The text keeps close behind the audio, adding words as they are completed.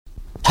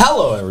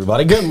Hello,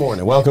 everybody. Good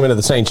morning. Welcome into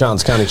the St.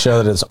 Johns County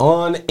Show that is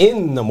on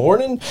in the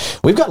morning.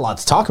 We've got a lot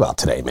to talk about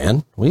today,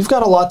 man. We've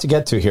got a lot to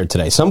get to here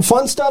today. Some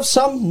fun stuff,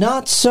 some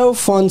not so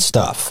fun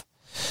stuff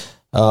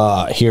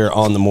here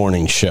on the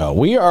morning show.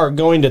 We are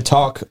going to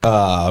talk,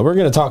 we're going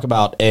to talk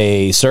about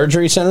a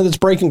surgery center that's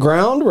breaking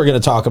ground. We're going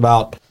to talk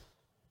about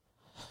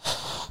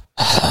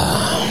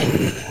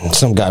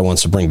some guy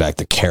wants to bring back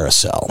the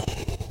carousel.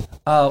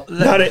 Oh,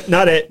 not it.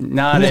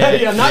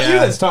 Yeah, not you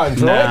this time,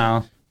 Troy.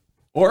 No.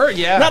 Or,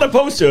 yeah. Not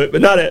opposed to it,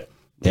 but not it.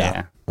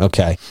 Yeah.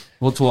 Okay.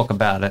 We'll talk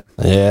about it.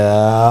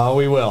 Yeah,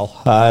 we will.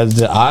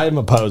 I'm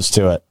opposed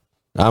to it.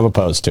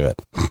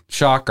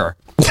 Shocker.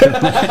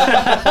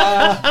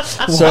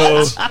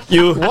 So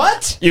you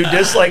What? You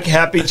dislike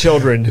happy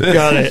children.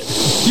 Got it.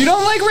 You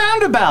don't like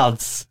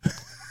roundabouts.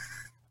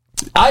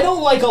 I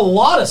don't like a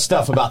lot of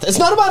stuff about this. It's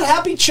not about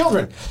happy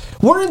children.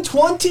 We're in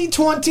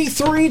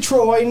 2023,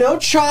 Troy. No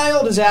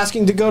child is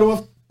asking to go to a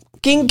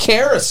fucking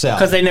carousel.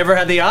 Because they never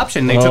had the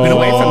option. They took it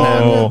away from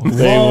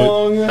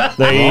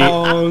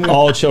them.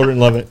 All children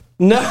love it.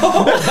 No,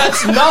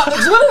 that's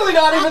literally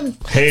not even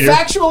Hater.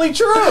 factually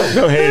true.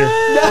 No hater.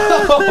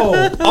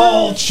 No,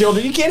 all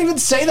children. You can't even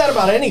say that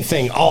about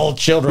anything. All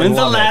children When's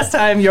the love last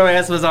time your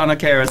ass was on a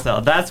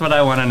carousel? That's what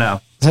I want to know.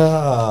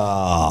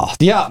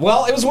 Yeah,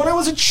 well, it was when I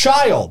was a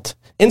child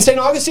in St.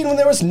 Augustine when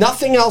there was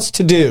nothing else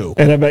to do.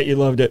 And I bet you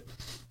loved it.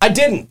 I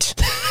didn't.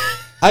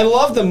 I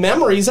love the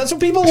memories. That's what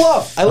people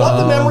love. I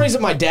love the memories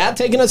of my dad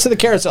taking us to the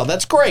carousel.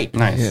 That's great.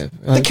 Nice. Yeah.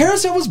 The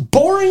carousel was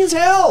boring as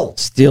hell.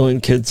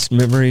 Stealing kids'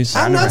 memories.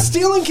 I'm not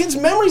stealing kids'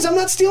 memories. I'm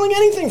not stealing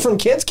anything from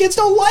kids. Kids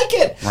don't like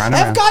it.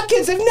 I've got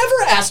kids. They've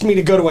never asked me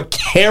to go to a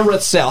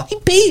carousel. Hey,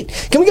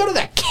 Pete, can we go to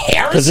that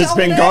carousel Because it's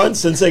been today? gone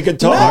since they could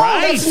talk.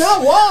 No, that's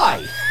not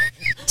why.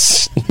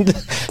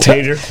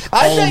 Tater.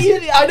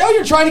 I know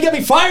you're trying to get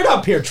me fired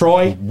up here,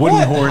 Troy.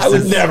 Wooden horses. I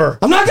would never.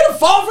 I'm not going to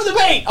fall for the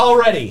bait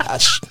already.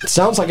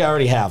 Sounds like I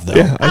already have, though.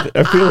 Yeah,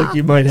 I feel like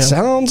you might have.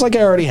 Sounds like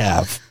I already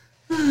have.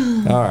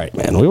 All right,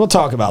 man. We will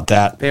talk about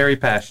that. Very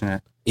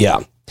passionate. Yeah.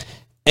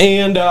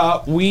 And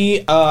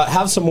we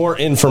have some more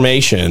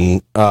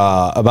information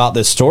about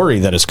this story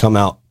that has come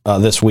out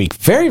this week.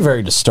 Very,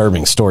 very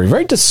disturbing story.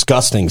 Very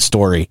disgusting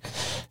story.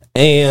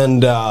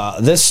 And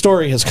this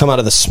story has come out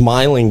of the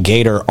Smiling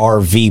Gator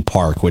RV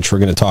Park, which we're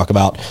going to talk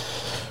about,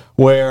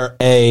 where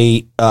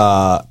a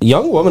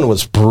young woman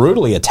was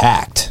brutally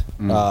attacked.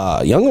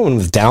 A young woman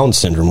with Down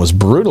syndrome was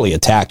brutally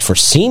attacked for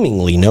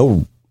seemingly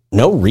no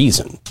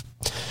reason.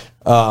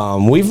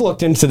 We've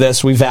looked into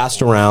this. We've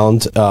asked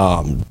around.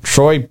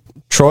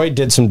 Troy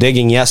did some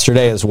digging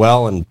yesterday as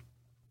well and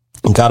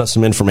got us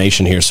some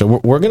information here. So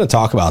we're going to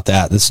talk about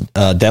that. This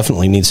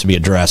definitely needs to be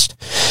addressed.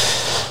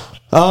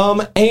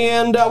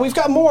 And we've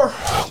got more.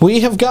 We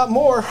have got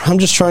more. I'm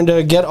just trying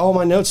to get all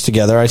my notes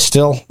together. I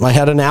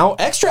had an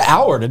extra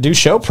hour to do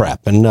show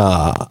prep and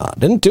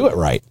didn't do it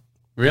right.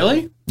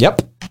 Really?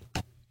 Yep.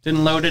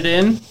 Didn't load it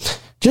in?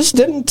 Just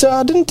didn't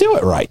do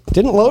it right.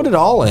 Didn't load it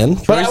all in.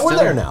 But we're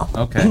there now.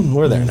 Okay.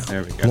 We're there now.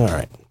 There we go. All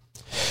right.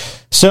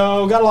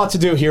 So got a lot to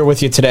do here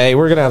with you today.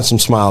 We're going to have some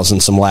smiles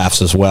and some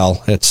laughs as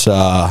well. It's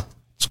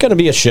going to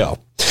be a show.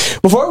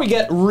 Before we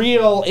get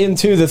real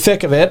into the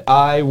thick of it,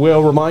 I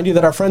will remind you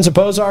that our friends at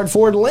Bozard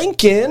Ford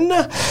Lincoln,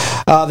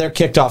 they're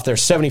kicked off their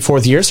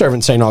 74th year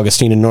serving St.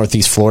 Augustine in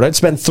Northeast Florida.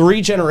 It's been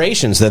 3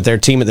 generations that their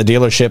team at the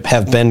dealership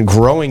have been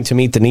growing to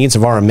meet the needs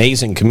of our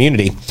amazing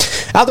community.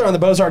 Out there on the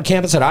Bozard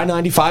campus at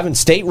I-95 and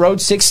State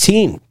Road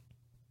 16.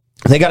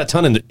 They got a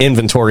ton of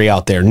inventory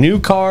out there. New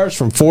cars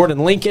from Ford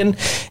and Lincoln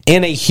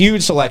and a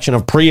huge selection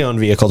of pre-owned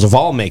vehicles of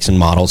all makes and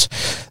models.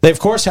 They,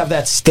 of course, have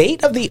that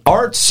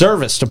state-of-the-art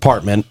service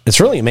department. It's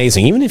really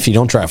amazing. Even if you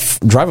don't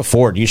drive a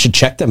Ford, you should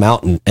check them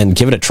out and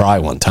give it a try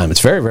one time.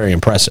 It's very, very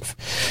impressive.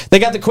 They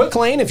got the quick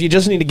lane if you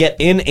just need to get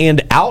in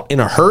and out in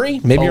a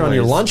hurry. Maybe you're on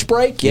your lunch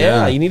break.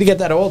 Yeah, you need to get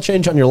that oil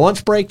change on your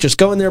lunch break. Just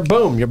go in there,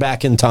 boom, you're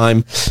back in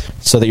time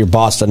so that your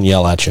boss doesn't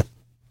yell at you.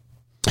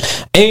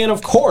 And,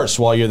 of course,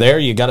 while you're there,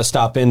 you got to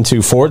stop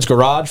into Ford's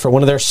Garage for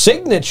one of their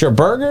signature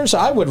burgers.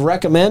 I would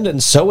recommend,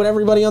 and so would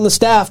everybody on the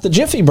staff, the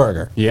Jiffy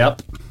Burger.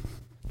 Yep.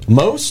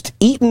 Most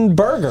eaten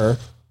burger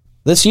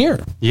this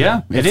year.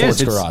 Yeah, it is.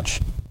 Ford's Garage.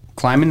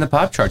 Climbing the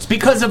pop charts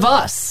because of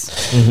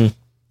us. Mm-hmm.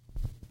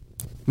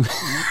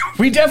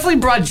 We definitely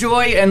brought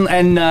joy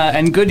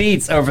and good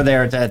eats over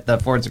there at the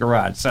Ford's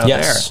Garage. So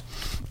yes. there.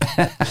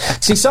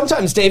 See,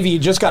 sometimes, Davey, you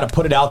just got to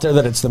put it out there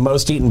that it's the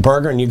most eaten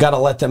burger, and you got to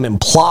let them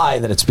imply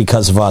that it's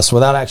because of us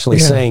without actually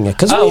saying it.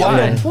 Because we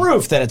have no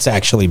proof that it's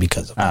actually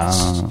because of us.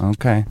 Oh,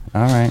 okay.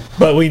 All right.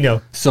 But we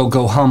know. So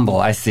go humble,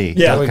 I see.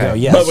 Yeah, there we go.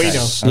 Yes. But we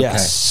know.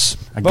 Yes.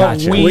 Okay. I got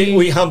you.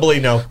 We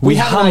humbly know. We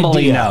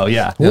humbly know,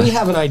 yeah. We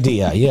have an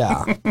idea,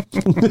 yeah.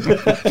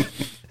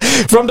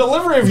 From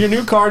delivery of your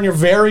new car in your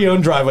very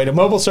own driveway to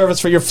mobile service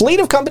for your fleet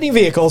of company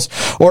vehicles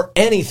or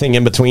anything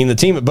in between, the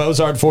team at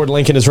Bozard Ford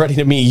Lincoln is ready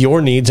to meet your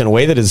needs in a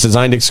way that is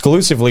designed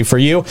exclusively for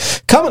you.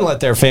 Come and let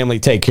their family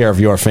take care of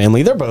your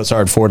family. They're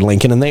Bozard Ford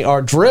Lincoln, and they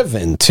are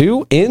driven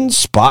to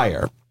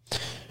inspire.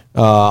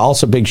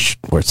 Also,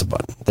 where's the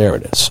button? There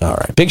it is. All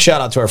right. Big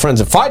shout out to our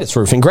friends at Fidus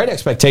Roofing, Great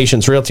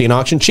Expectations Realty and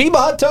Auction, Chiba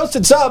Hut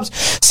Toasted Subs,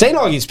 St.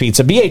 Augie's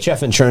Pizza,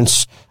 BHF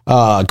Insurance,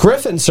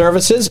 Griffin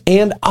Services,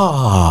 and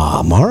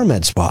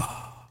Maramed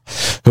Spa,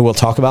 who we'll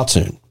talk about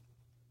soon.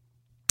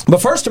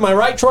 But first, to my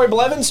right, Troy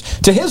Blevins.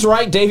 To his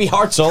right, Davey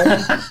Hartzell.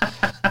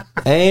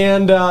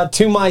 And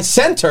to my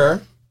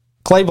center,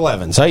 Clay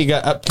Blevins. How you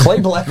got Clay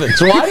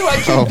Blevins? Why do I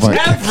keep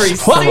every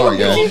single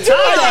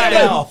time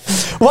now?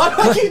 Why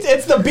do I keep?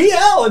 It's the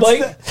BL.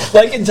 It's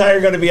Blake and Ty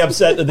are going to be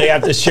upset that they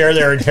have to share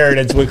their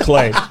inheritance with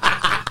Clay.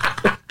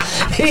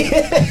 He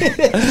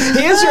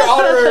is your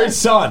honorary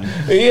son.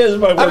 He is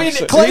my work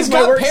son. Clay's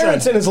got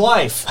parents in his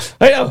life.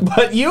 I know.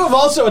 But you have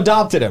also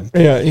adopted him.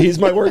 Yeah, he's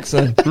my work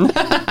son.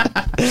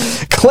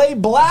 Clay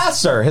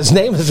Blasser. His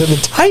name is in the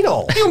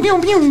title.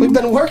 We've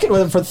been working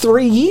with him for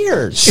 3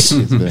 years.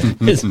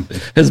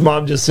 His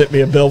mom just sent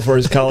me a bill for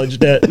his college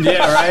debt.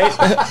 Yeah, right?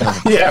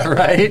 Yeah,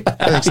 right?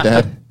 Thanks,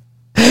 Dad.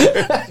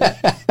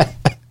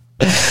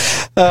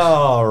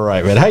 All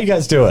right, man. How you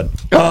guys doing?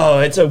 Oh,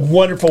 it's a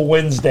wonderful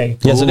Wednesday.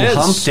 Yes, it is.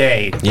 Hump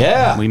day.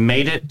 Yeah. We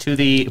made it to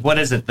the, what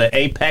is it, the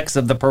apex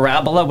of the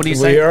parabola? What do you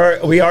say?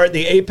 We are at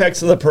the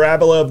apex of the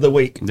parabola of the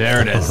week.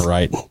 There it is. All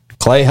right.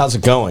 Clay, how's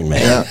it going,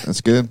 man? Yeah,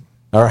 that's good.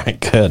 All right,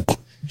 good.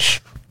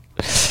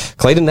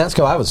 Clay didn't ask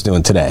how I was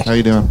doing today. How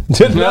you doing?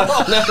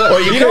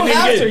 Well, You don't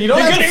have to. You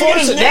don't have to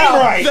force it now.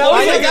 Right.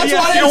 That's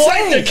why I'm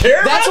saying.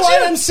 That's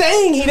why I'm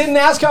saying he didn't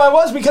ask how I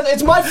was because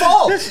it's my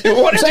fault.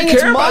 You wanted to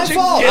care about you.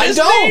 Get his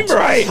name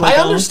right. I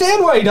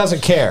understand why he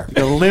doesn't care.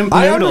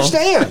 I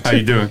understand. How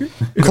you doing?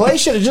 Clay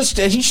should have just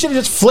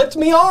flipped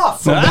me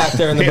off from back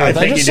there in the booth.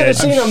 I just should have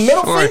seen a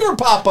middle finger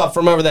pop up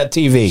from over that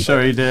TV.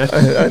 Sure he did.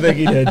 I think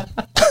he did.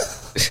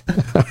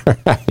 All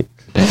right.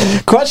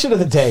 Question of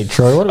the day,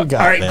 Troy. What do we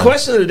got? All right, man?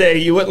 question of the day.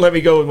 You wouldn't let me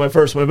go with my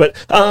first one, but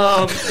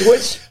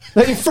which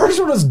Your first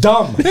one was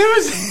dumb.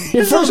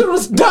 Your first one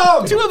was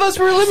dumb. Two of us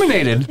were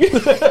eliminated.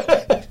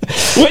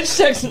 which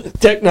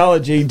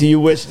technology do you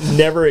wish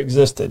never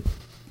existed?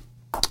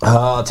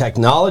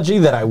 Technology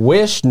that I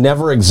wish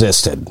never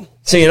existed.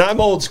 See, and I'm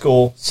old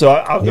school, so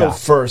I'll go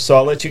first. So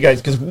I'll let you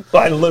guys, because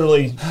I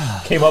literally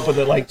came up with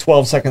it like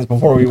 12 seconds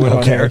before we went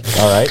on air.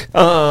 All right.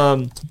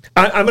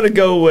 I'm going to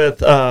go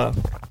with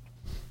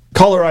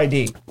caller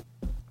ID.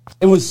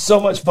 It was so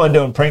much fun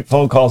doing prank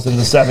phone calls in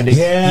the 70s.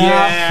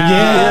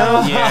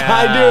 Yeah.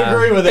 I do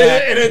agree with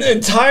that. And an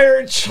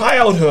entire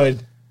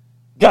childhood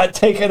got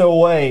taken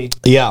away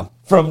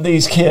from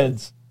these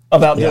kids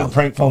about doing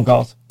prank phone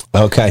calls.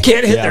 Okay.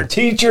 Can't hit their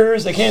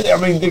teachers. They can't. I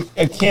mean,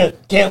 they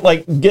can't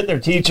like get their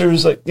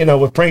teachers, like,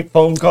 with prank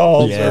phone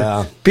calls.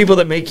 Yeah. Or people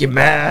that make you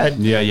mad.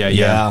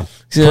 Yeah.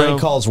 So, prank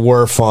calls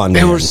were fun.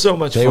 They were so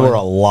much fun. They were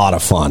a lot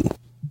of fun.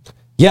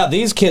 Yeah,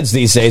 these kids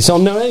these days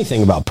don't know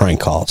anything about prank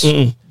calls.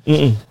 Mm-mm.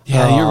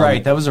 Yeah, you're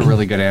right. That was a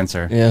really good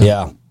answer.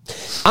 Yeah.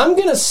 I'm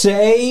going to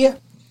say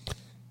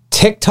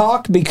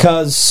TikTok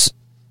because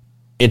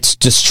it's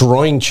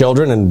destroying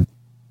children, and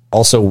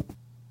also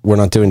we're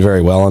not doing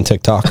very well on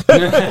TikTok.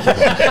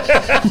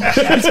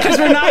 It's because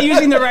we're not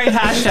using the right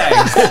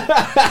hashtags. You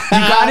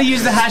got to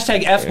use the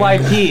hashtag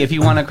FYP if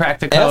you want to crack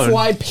the code.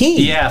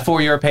 FYP? Yeah,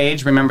 for your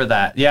page. Remember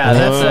that.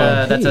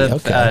 Yeah, that's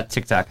a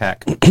TikTok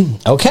hack.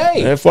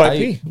 Okay.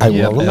 FYP. I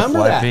will remember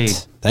FYP.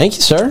 that. Thank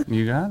you, sir.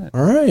 You got it.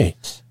 All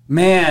right.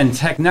 Man,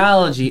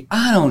 technology,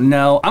 I don't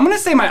know. I'm going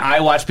to say my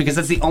iWatch because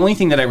that's the only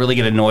thing that I really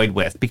get annoyed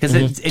with because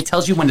it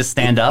tells you when to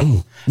stand up.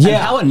 And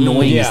how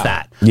annoying is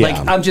that? Yeah.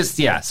 Like, I'm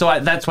just, so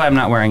that's why I'm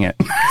not wearing it.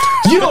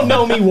 You don't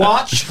know me,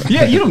 watch.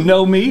 Yeah, you don't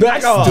know me.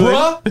 Back off.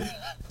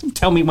 Bruh.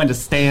 Tell me when to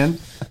stand.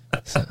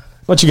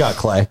 What you got,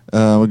 Clay?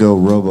 We'll go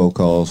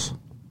robocalls.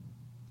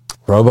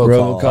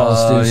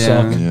 Robocalls do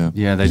suck.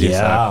 Yeah, they do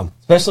suck.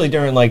 Especially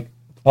during like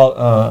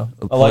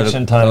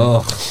election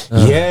time.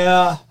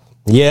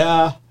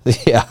 Yeah.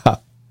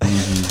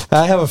 I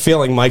have a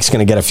feeling Mike's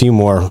going to get a few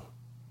more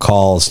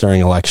calls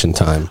during election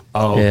time.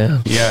 Oh,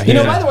 yeah.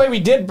 By the way, we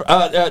did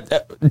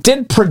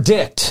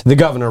predict the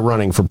governor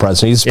running for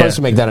president. He's supposed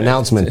to make that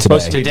announcement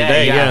today.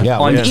 Today, yeah.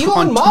 On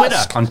Elon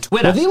Musk. On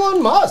Twitter. With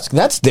Elon Musk.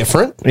 That's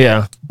different.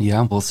 Yeah.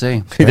 Yeah, we'll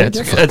see.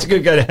 That's a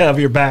good guy to have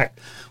your back.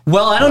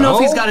 Well, I don't know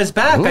if he's got his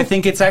back. I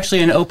think it's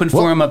actually an open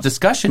forum of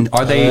discussion.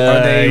 Are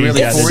they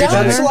really It for each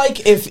other? sounds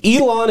like if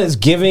Elon is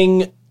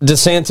giving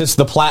DeSantis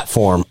the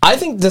platform, I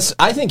think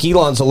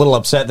Elon's a little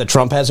upset that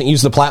Trump hasn't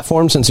used the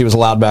platform since he was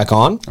allowed back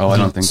on. Oh, I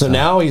don't think so. So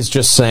now he's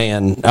just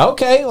saying,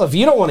 okay, well, if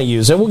you don't want to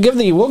use it, we'll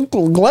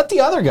let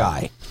the other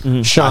guy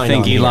shine. I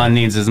think on Elon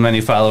here. needs as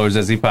many followers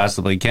as he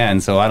possibly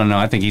can. So I don't know.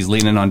 I think he's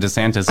leaning on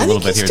DeSantis a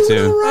little bit here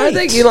too. Right. I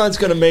think Elon's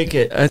going to make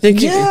it. I think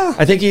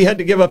he had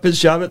to give up his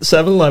job at the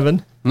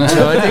 7-Eleven. So I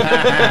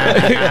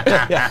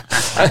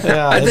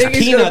think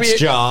he's going to be.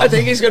 Job. I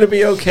think he's going to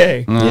be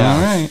okay. All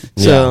right.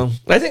 So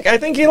I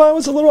think Elon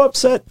was a little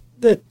upset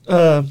that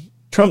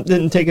Trump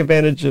didn't take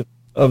advantage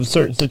of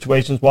certain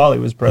situations while he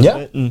was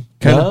president. And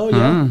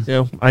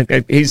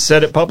he's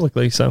said it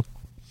publicly. So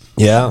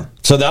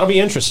so that'll be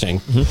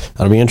interesting.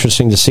 That'll be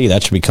interesting to see.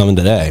 That should be coming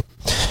today.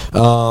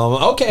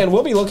 Okay, and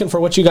we'll be looking for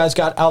what you guys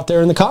got out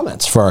there in the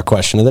comments for our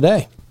question of the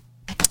day.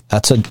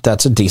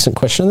 That's a decent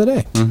question of the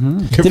day.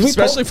 Did we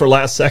especially for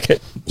last second?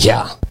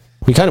 Yeah.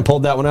 We kind of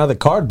pulled that one out of the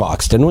card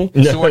box, didn't we?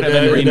 Sort of,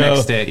 and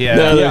remixed it,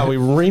 yeah. Yeah, we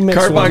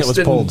remixed one that was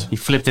pulled. You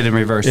flipped it and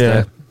reversed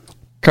it.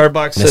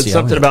 Cardbox said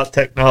something about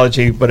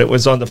technology, but it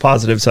was on the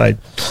positive side.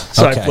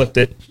 So I flipped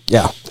it.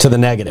 Yeah, to the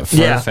negative.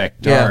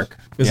 Perfect. Dark.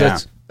 Yeah.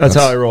 That's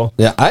how I roll.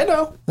 Yeah, I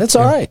know. That's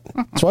all right.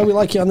 That's why we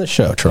like you on this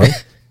show, Troy.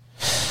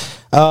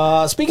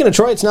 Speaking of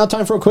Troy, it's now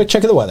time for a quick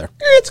check of the weather.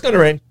 It's going to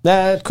rain.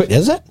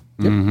 Is it?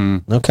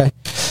 Mm-hmm. Okay.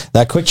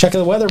 That quick check of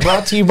the weather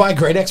brought to you by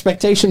Great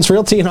Expectations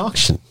Realty and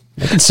Auction.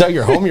 You can sell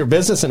your home, your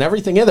business, and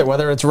everything in there,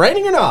 whether it's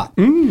raining or not.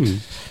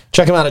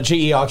 Check them out at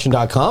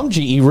geauction.com,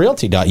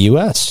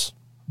 gerealty.us.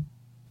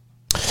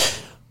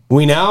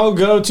 We now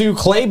go to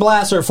Clay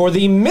Blasser for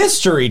the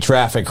mystery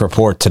traffic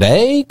report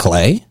today.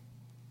 Clay?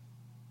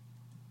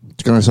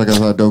 It's going to suck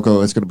outside. Don't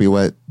go. It's going to be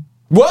wet.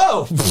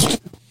 Whoa!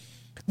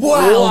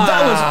 Wow,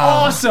 that was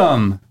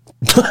awesome.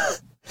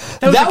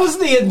 That was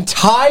the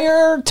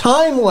entire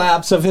time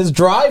lapse of his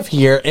drive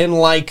here in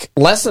like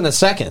less than a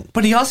second.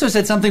 But he also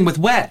said something with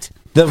wet.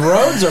 The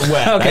roads are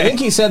wet. Okay. I think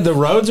he said the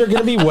roads are going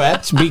to be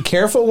wet. Be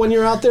careful when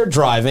you're out there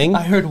driving.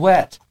 I heard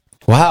wet.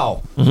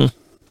 Wow. I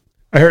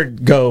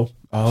heard go.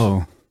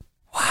 Oh.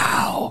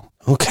 Wow.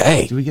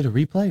 Okay. Do we get a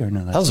replay or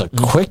no? That was a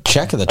quick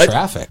check of the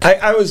traffic.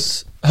 I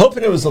was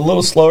hoping it was a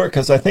little slower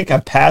because I think I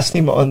passed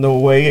him on the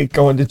way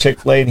going to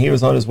Chick-fil-A and he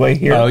was on his way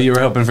here. Oh, you were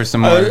hoping for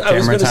some more camera time? I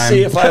was going to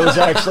see if I was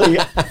actually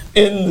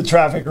in the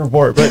traffic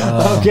report. But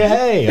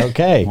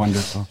Okay.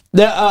 Wonderful.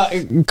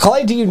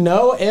 Clay, do you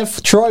know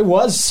if Troy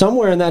was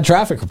somewhere in that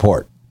traffic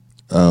report?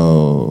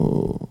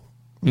 Oh,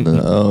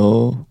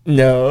 no.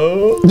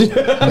 No.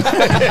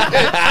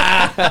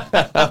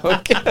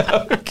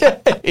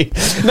 Okay.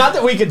 Not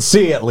that we could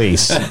see, at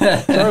least.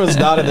 Troy was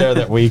not in there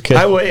that we could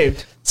I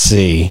waved.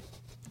 see.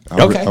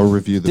 I'll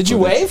review the Did you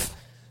footage. wave?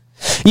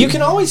 You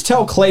can always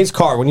tell Clay's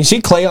car. When you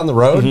see Clay on the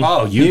road,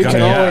 Oh, you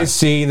can always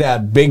see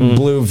that big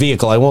blue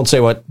vehicle. I won't say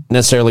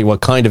necessarily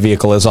what kind of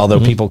vehicle it is, although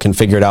people can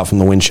figure it out from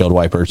the windshield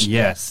wipers.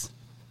 Yes.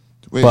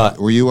 Wait, But-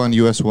 were you on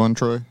US 1,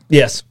 Troy?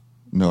 Yes.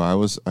 No,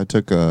 I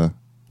took San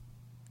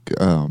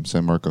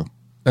Marco.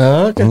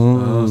 Okay.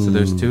 Oh, so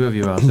there's two of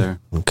you out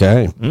there.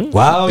 Okay.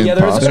 Wow, yeah,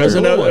 there Impossible. is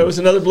another There was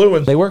another blue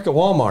one. They work at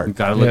Walmart.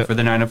 Got to look for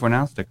the 904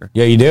 Now sticker.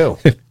 Yeah, you do.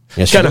 Yes,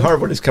 It's you kind of do. hard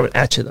when it's coming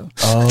at you, though.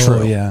 Oh,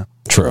 True. yeah.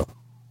 True.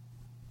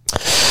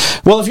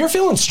 Well, if you're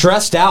feeling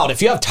stressed out,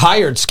 if you have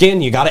tired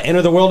skin, you got to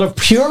enter the world of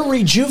pure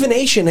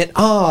rejuvenation at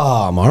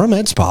Amara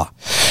Med Spa.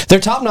 Their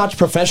top-notch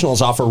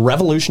professionals offer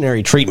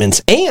revolutionary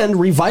treatments and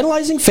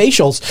revitalizing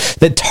facials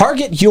that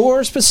target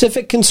your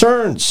specific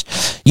concerns.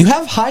 You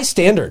have high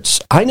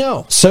standards. I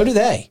know. So do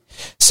they.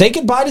 Say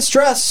goodbye to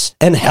stress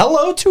and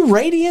hello to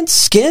radiant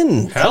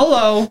skin.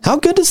 Hello. How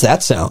good does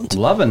that sound?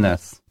 Loving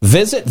this.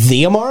 Visit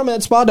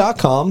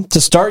theamaramedspa.com to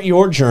start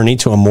your journey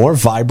to a more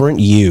vibrant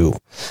you.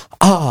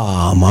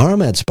 Amara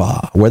Med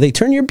Spa, where they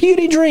turn your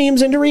beauty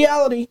dreams into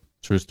reality.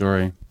 True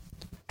story.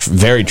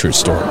 Very true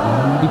story.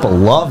 People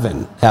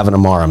loving having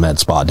Amara Med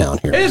Spa down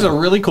here. It is a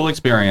really cool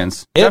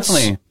experience.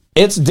 Definitely.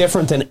 It's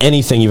different than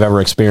anything you've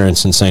ever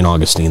experienced in St.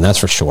 Augustine, that's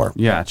for sure.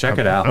 Yeah, check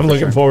it out. I'm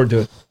looking forward to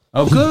it.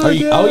 Oh, good.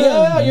 Oh,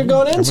 yeah, you're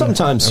going in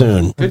sometime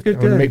soon. Good. I'm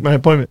going to make my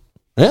appointment.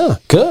 Yeah,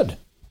 good.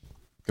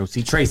 Go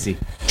see Tracy.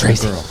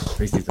 Tracy. Girl.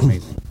 Tracy's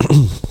amazing.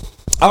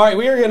 All right,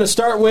 we are going to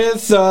start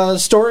with a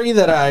story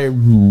that I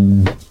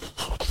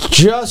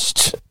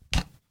just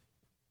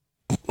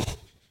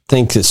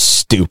think is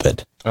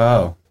stupid.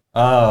 Oh,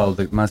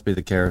 it must be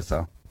the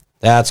carousel.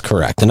 That's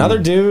correct. Another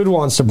dude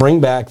wants to bring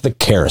back the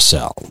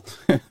carousel.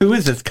 Who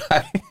is this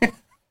guy?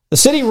 The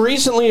city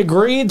recently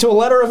agreed to a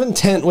letter of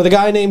intent with a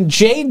guy named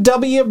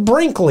J.W.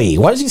 Brinkley.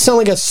 Why does he sound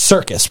like a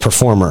circus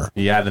performer?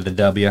 He added the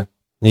W.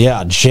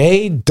 Yeah,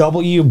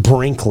 J.W.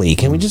 Brinkley.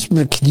 Can you just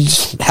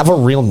have a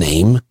real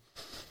name,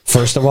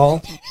 first of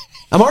all?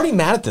 I'm already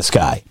mad at this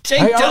guy.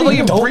 I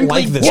already don't Brinkley,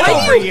 like this get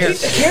guy. over here.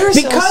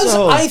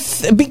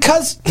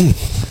 Because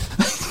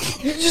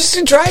You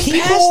just drive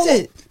past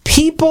it.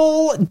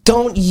 People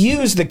don't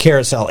use the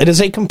carousel. It is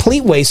a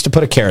complete waste to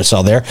put a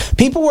carousel there.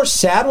 People were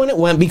sad when it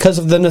went because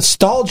of the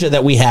nostalgia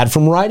that we had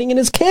from riding it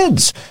as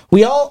kids.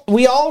 We all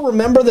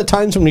remember the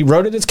times when we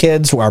rode it as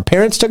kids, where our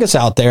parents took us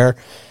out there,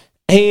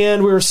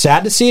 and we were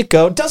sad to see it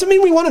go. Doesn't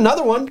mean we want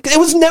another one. It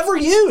was never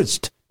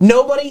used.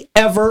 Nobody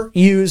ever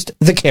used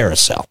the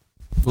carousel.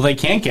 Well, they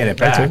can't get it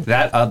back.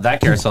 That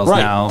carousel's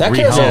Right. now That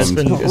carousel's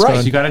rehomed. right.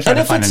 So you got to try and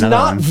to if find it's another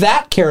not one.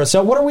 that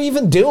carousel, what are we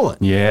even doing?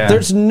 Yeah.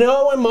 There's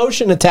no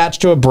emotion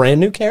attached to a brand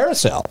new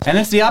carousel. And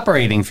it's the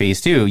operating fees,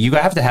 too. You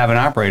have to have an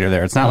operator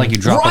there. It's not like you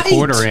drop Right. a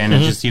quarter in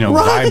and just,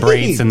 Right.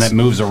 vibrates and that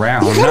moves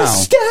around. You gotta No.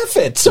 staff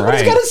it.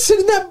 Somebody's Right. gotta sit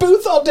in that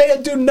booth all day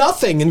and do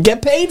nothing and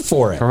get paid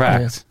for it.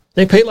 Correct.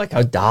 They pay like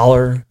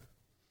 $1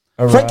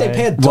 Right, they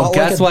pay Well,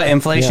 guess what?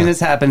 Inflation has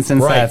happened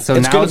since that, so now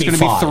it's going to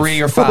be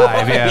 3 or 5.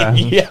 Right.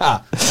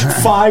 Yeah,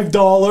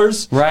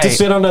 $5 to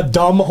sit on a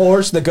dumb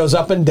horse that goes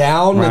up and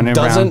down and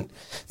doesn't.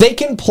 They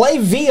can play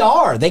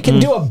VR. They can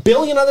do a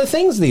billion other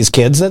things. These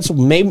kids. That's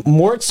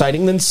more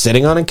exciting than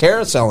sitting on a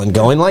carousel and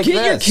going like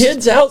Get this. your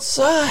kids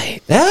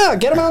outside. Yeah,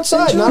 get them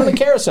outside, not on a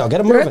carousel. Get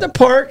them moving. They're at the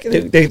park.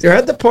 They're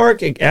at the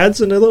park. It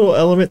adds a little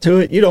element to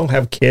it. You don't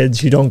have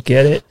kids. You don't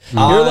get it.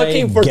 You're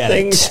looking for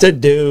things to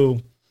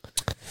do.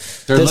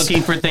 They're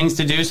looking for things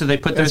to do, so they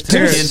put their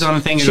kids on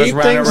a thing that goes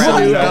round and What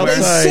round. do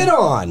they sit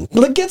on?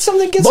 Get some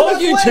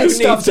athletic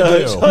stuff to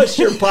do. Hush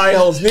your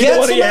piles.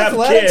 Get some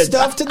athletic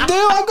stuff to do.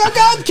 I've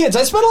got kids.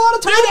 I spend a lot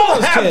of time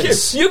with those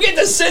kids. You get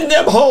to send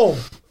them home.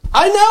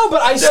 I know,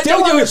 but I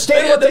still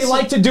understand what they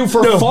like to do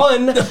for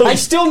fun. I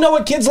still know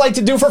what kids like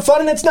to do for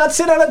fun, and it's not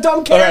sit on a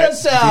dumb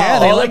carousel. Yeah,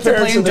 they like to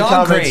play in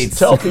dog crates.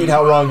 Tell Pete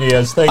how wrong he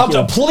is. Thank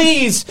you.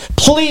 Please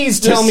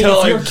tell me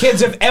if your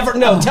kids have ever...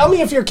 No, tell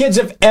me if your kids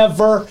have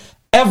ever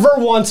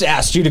once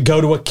asked you to go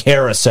to a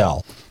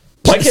carousel.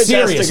 My kids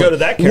asked to go to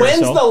that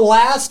carousel. When's the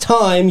last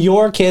time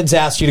your kids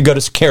asked you to go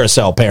to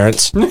carousel,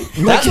 parents?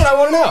 That's what I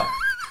want to know.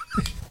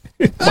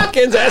 My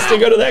kids asked to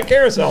go to that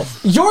carousel.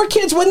 Your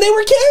kids when they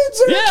were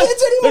kids? They're not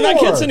kids anymore. They're not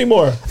kids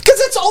anymore. Because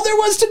that's all there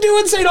was to do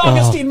in St.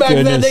 Augustine back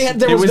then.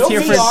 There was no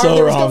VR,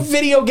 there was no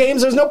video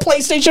games, there was no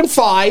PlayStation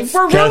 5.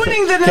 We're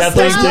ruining the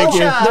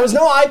nostalgia. There was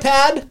no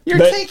iPad. You're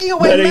taking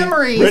away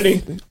memories.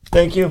 Brittany,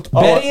 thank you.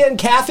 Betty and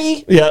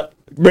Kathy? Yeah.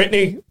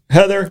 Brittany,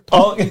 Heather,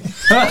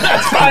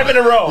 that's 5 in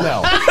a row.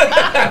 No.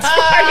 That's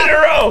 5 in a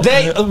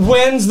row.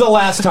 When's the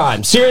last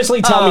time?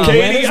 Seriously, tell me,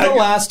 when is the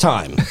last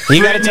time?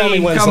 You got to tell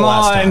me when's the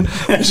last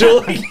time.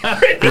 Julie,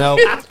 no,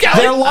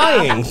 they're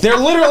lying. They're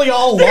literally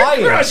all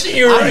lying. Crushing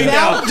you right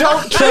now.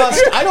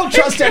 I don't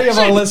trust any of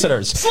our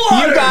listeners.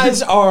 You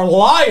guys are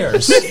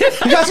liars.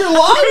 You guys are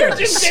liars. You're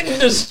just getting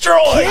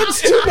destroyed.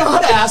 Kids do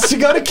not ask to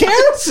go to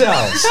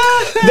carousels.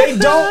 They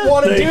don't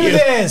want to do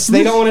this.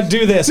 They don't want to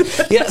do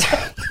this. Yeah.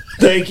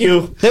 Thank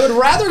you. They would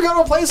rather go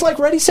to a place like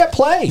Ready, Set,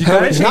 Play.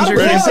 Ready,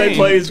 Set,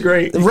 Play is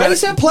great. Ready,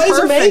 Set, Play is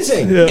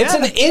amazing. Yeah. It's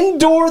an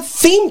indoor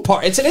theme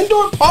park. It's an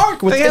indoor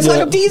park. It's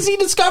like a DZ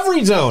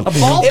Discovery Zone. A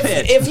ball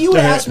pit. If you would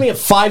ask me at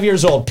 5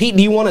 years old, Pete,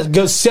 do you want to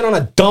go sit on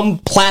a dumb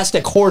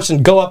plastic horse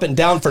and go up and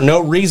down for no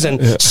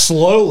reason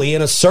slowly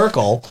in a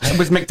circle? It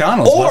was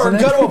McDonald's, or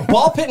go to a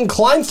ball pit and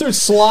climb through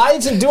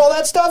slides and do all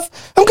that stuff?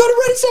 I'm going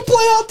to Ready, Set,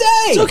 Play all day.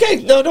 It's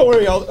okay. No, don't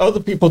worry. All the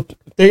people,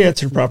 they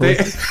answered properly.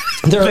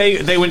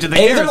 They went to the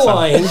carousel.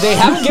 They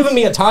haven't given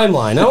me a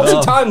timeline. I don't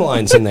see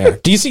timelines in there.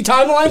 Do you see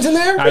timelines in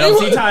there? I don't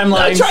see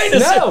timelines.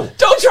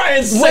 Don't try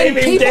and save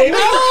him, David.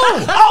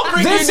 I'll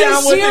bring you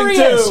down with him,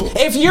 too.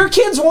 If your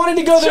kids wanted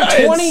to go there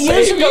 20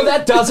 years ago,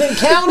 that doesn't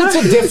count.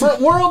 It's a different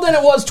world than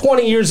it was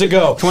 20 years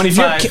ago.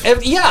 25.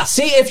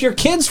 If your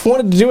kids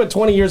wanted to do it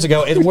 20 years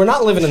ago, we're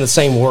not living in the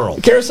same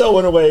world. Carousel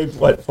went away,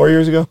 4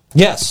 years ago?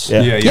 Yes.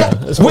 Yeah.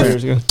 That's 4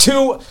 years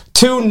ago.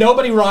 To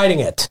nobody riding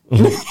it.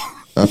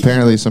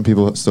 Apparently, some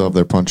people still have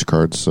their punch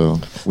cards, so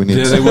we need.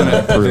 They want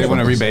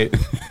a rebate.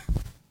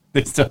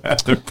 They still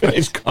have their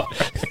punch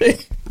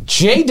card.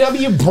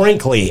 J.W.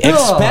 Brinkley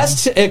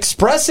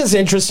expressed his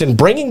interest in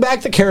bringing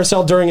back the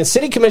carousel during a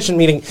city commission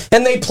meeting,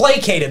 and they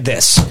placated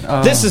this.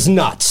 This is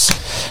nuts.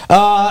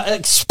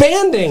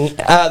 Expanding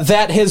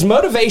that his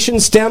motivation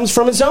stems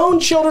from his own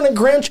children and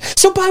grandchildren.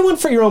 So buy one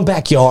for your own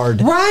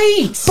backyard.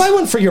 Right. Buy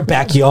one for your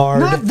backyard.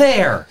 Not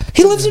there.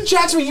 He lives in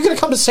Jacksonville. You're going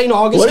to come to St.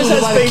 Augustine. What is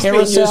that space being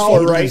used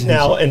for right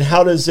now, and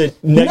how does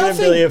it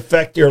negatively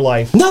affect your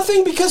life?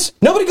 Nothing, because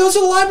nobody goes to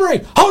the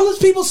library. Homeless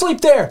people sleep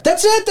there.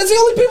 That's it. That's the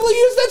only people who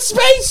use that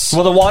space.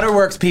 Well, the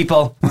waterworks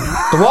people.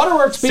 The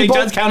waterworks people. St.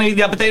 John's County,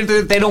 but they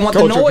don't want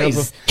the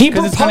noise.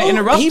 Because it's going to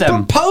interrupt them. He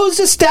proposed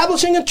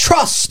establishing a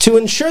trust to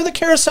ensure the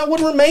carousel would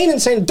remain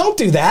and saying, don't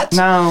do that.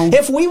 No.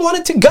 If we want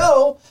it to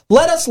go,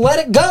 let us let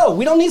it go.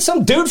 We don't need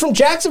some dude from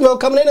Jacksonville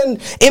coming in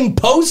and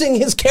imposing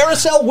his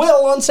carousel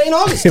will on St.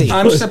 Augustine.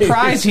 I'm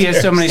surprised he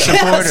has so many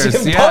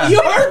supporters.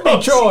 You heard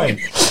me, Troy.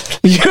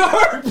 You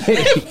heard me.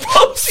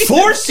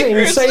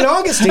 Forcing St.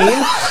 Augustine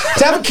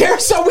to have a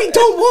carousel we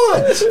don't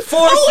want.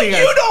 Forcing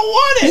you don't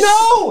want it.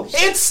 No,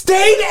 it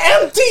stayed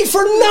empty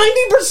for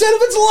 90%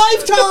 of its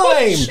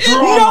lifetime.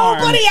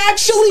 Nobody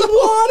actually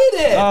wanted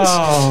it.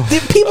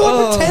 The people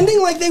are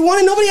pretending like they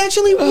wanted it. Nobody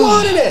actually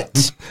wanted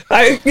it.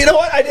 You know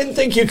what? I didn't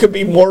think you could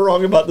be more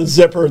wrong about the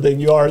zipper than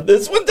you are.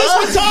 This one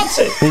tops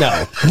it.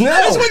 No.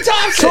 This one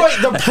tops it.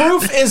 Troy, the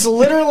proof is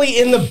literally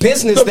in the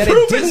business that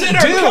it didn't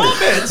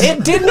do.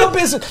 It did no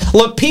business.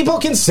 Look, people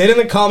can sit in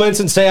the comments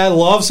and say I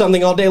love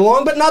something all day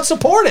long, but not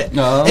support it.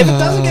 If it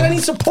doesn't get any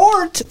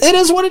support, it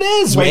is what it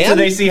is, Wait till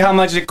they see how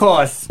much it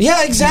costs.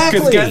 Yeah, exactly.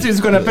 Because guess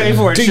who's going to pay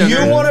for it? Do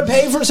you want to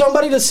pay for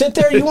somebody to sit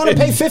there? You want to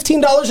pay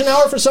 $15 an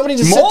hour for somebody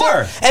to sit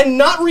there and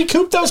not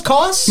recoup those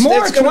costs?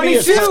 More,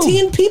 22.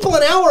 15 people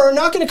an hour are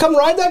not going to come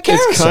ride that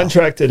carousel. It's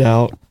contracted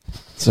out.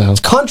 So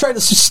it's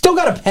contracted. Still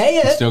got to pay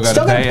it. Still got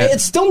to pay it.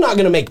 It's still not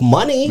going to make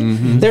money.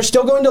 Mm-hmm. They're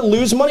still going to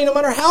lose money no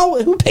matter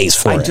who pays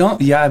for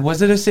it. Yeah,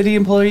 was it a city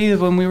employee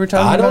when we were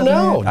talking about I don't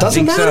know. It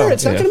doesn't matter.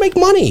 It's not going to make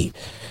money.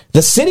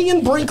 The city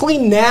and Brinkley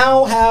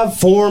now have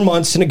 4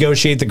 months to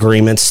negotiate the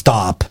agreement.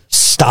 Stop.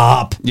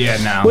 Yeah,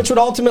 no. Which would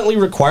ultimately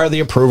require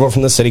the approval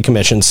from the city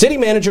commission. City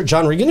manager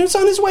John Regan, who's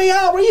on his way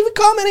out, what are you even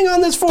commenting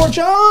on this for,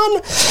 John?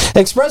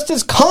 Expressed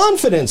his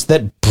confidence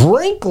that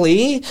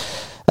Brinkley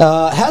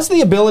has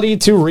the ability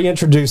to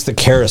reintroduce the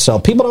carousel.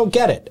 People don't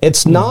get it.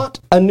 It's not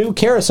a new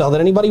carousel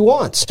that anybody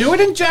wants. Do it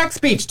in Jack's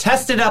Beach.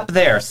 Test it up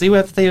there. See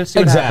what happens.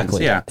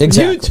 Yeah.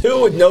 Exactly. You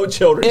two with no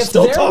children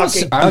still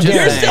talking.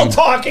 You're still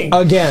talking.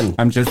 Again.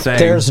 I'm just saying.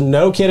 There's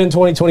no kid in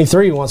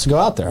 2023 who wants to go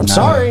out there. I'm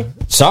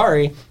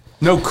sorry.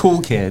 No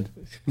cool kid.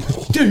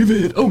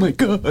 David, oh my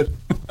God.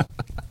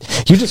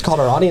 You just called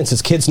our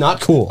audience's kids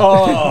not cool.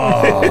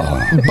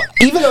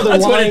 Even though they're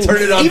That's lying. when I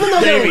turn it on Even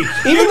though Davey. no.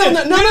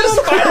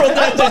 Spiral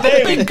that to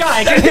Davey. Big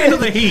guy can handle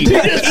the heat.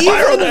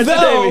 Even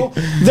though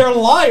they're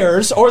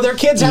liars or their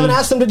kids haven't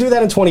asked them to do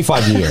that in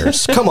 25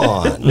 years. Come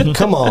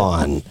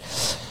on.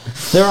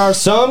 There are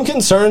some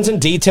concerns and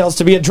details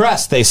to be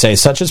addressed, they say,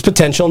 such as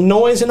potential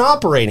noise and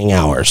operating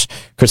hours.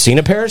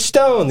 Christina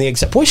Parrish-Stone,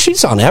 boy,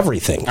 she's on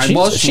everything.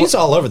 She's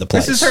all over the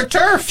place. This is her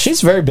turf.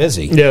 She's very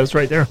busy. Yeah, it's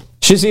right there.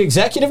 She's the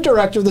executive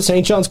director of the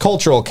St. John's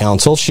Cultural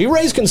Council. She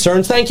raised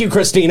concerns, thank you,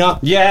 Christina.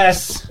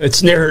 Yes.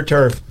 It's near her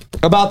turf.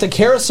 About the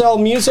carousel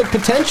music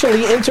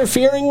potentially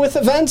interfering with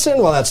events.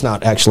 And, well, that's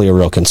not actually a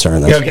real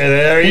concern. Okay,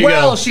 there you go.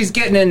 Well, she's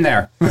getting in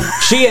there.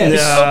 She is.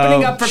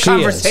 Opening up for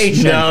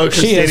conversation. No,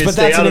 She is, but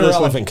that's an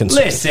irrelevant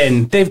concern.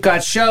 Listen, they've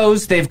got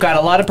shows. They've got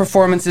a lot of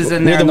performances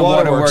in there in the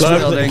Waterworks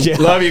building.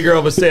 Love you,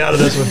 girl, but stay out of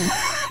this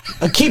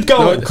one. Keep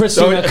going,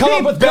 Christina. Come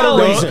up with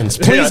better reasons.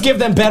 Please give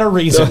them better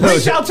reasons.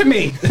 Reach out to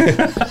me.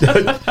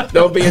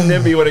 Don't be a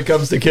NIMBY when it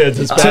comes to kids.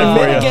 It's bad To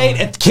for you.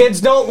 mitigate,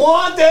 kids don't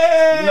want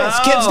this. No.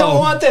 Kids don't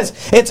want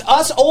this. It's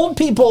us old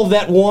people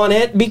that want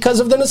it because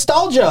of the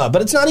nostalgia,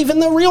 but it's not even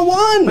the real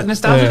one. But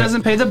nostalgia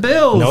doesn't pay the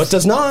bills. No, it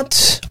does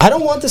not. I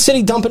don't want the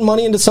city dumping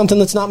money into something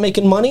that's not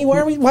making money.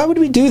 Why would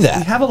we do We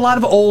that? have a lot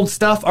of old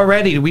stuff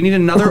already. Do we need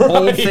another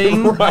old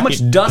thing? right. How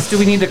much dust do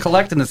we need to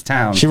collect in this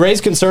town? She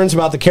raised concerns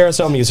about the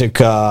carousel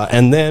music,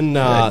 and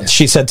then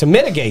she said to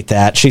mitigate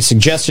that, she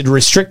suggested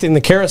restricting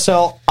the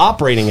carousel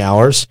operating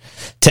hours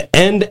to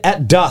end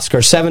at dusk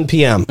or 7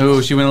 p.m.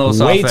 Ooh, she went a little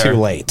soft Way there. too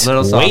late.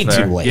 Little soft Way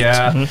there. too late.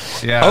 Yeah.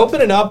 Yeah.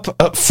 Open it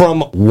up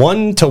from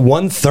 1 to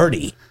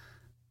 1:30,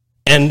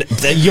 and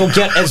you'll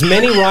get as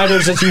many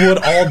riders as you would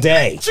all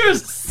day.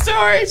 Just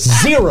sorry.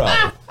 0.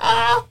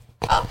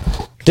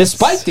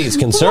 Despite these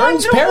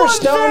concerns, 1 to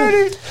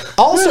Parrish-Stone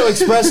also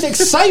expressed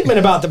excitement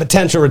about the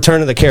potential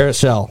return of the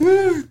carousel.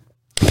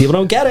 People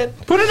don't get it.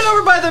 Put it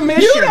over by the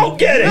mission. You don't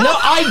get it. No,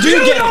 I do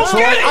get it,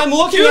 Troy. I'm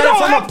looking at it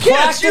from a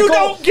practical. You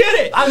don't get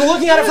it. I'm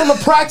looking at it from a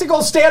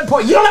practical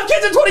standpoint. You don't have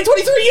kids in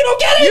 2023. You don't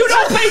get it. You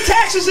don't pay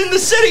taxes in the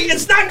city.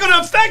 It's not going to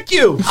affect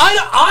you.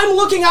 I'm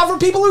looking out for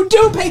people who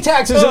do pay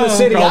taxes in the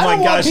city. Oh I my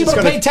don't gosh, want people it's to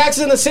gonna- pay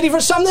taxes in the city for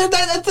something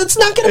that's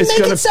not going to It's make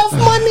gonna- itself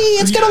money.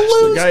 It's going to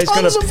lose The guy's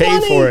going tons to of pay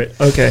money. for it.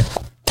 Okay.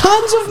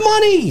 Tons of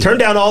money. Turn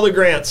down all the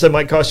grants. That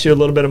might cost you a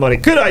little bit of money.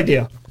 Good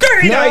idea.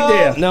 Great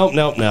idea. No.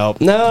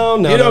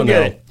 You don't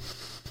get it.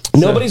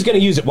 Nobody's going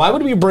to use it. Why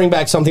would we bring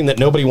back something that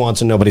nobody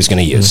wants and nobody's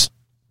going to use?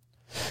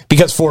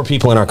 Because 4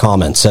 people in our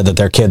comments said that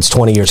their kids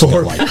 20 years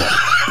ago liked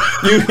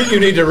it. You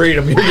need to read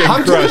them. You're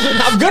getting crushed.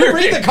 I'm going to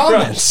read the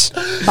comments.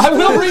 I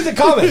will read the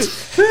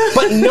comments.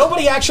 But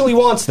nobody actually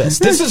wants this.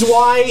 This is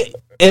why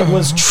it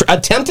was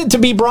attempted to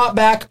be brought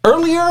back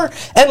earlier,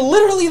 and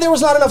literally there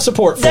was not enough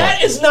support for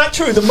That it. is not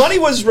true. The money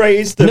was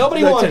raised.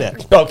 Nobody wanted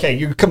it. Okay,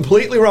 you're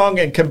completely wrong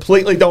and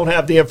completely don't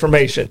have the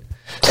information.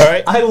 All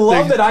right. I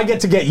love that I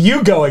get to get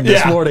you going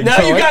this morning. Now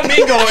you got me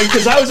going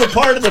because I was a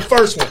part of the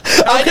first one.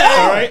 I know.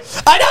 All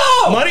right. I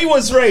know. Money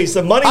was raised.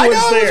 The money I was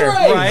know it was there.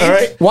 raised. All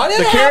right. Why did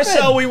the it happen?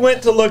 carousel we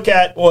went to look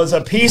at was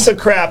a piece of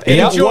crap. And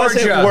Yep.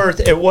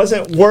 it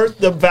wasn't worth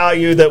the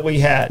value that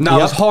we had. No,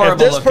 it was horrible If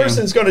this looking.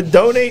 person's going to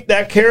donate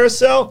that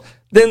carousel,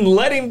 then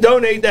let him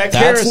donate that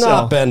That's carousel.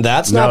 not been.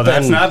 That's No, not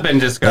that's been. not been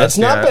discussed. That's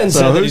not yet. been So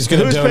said that he's going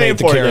to who's donate paying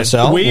the for it then?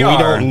 carousel. We are.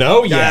 don't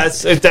know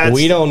yet.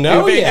 We don't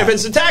know if yet. If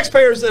it's the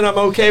taxpayers, then I'm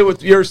okay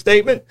with your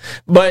statement.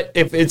 But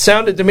if it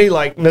sounded to me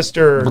like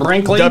Mr.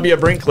 Brinkley? W.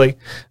 Brinkley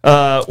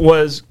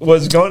was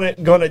going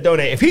to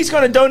donate, if he's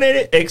going to donate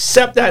it,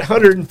 accept that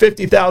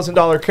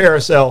 $150,000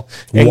 carousel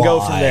and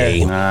go from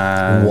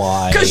there.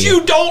 Why? Because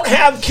you don't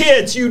have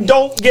kids, you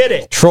don't get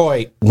it.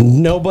 Troy,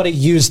 nobody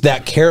used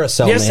that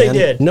carousel. Yes, man. they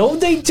did. No,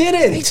 they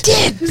didn't. They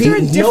did. Is there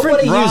a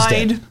different Nobody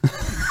ride? used it.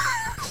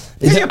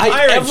 Maybe a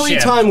pirate Every ship.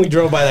 time we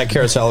drove by that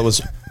carousel,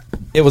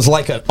 it was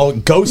like a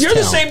ghost You're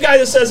town. the same guy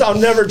that says I'll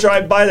never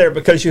drive by there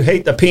because you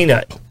hate the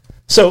peanut.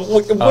 So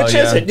which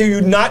is it? Do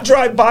you not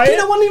drive by it?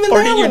 Peanut wasn't even or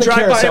there did you when the drive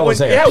by it carousel when was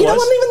there. Yeah, it Peanut was.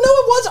 wouldn't even know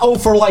it was. Oh,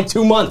 for like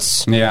 2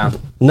 months. Yeah.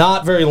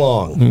 Not very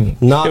long.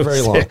 Not very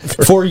long.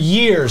 For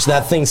years,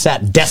 that thing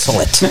sat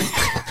desolate.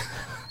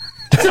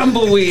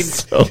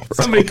 tumbleweeds.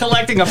 Somebody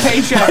collecting a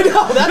paycheck. I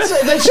know,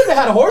 they should have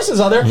had horses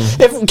on there.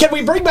 Can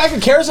we bring back a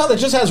carousel that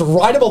just has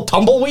rideable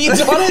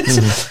tumbleweeds on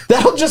it?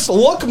 That'll just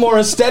look more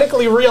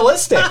aesthetically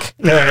realistic.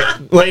 All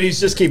right, ladies,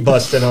 just keep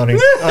busting on him.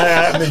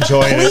 I'm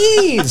enjoying it.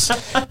 Please,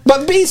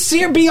 but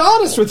be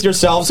honest with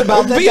yourselves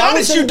about that. Be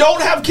honest, you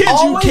don't have kids.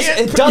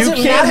 It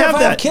doesn't matter if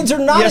I have kids or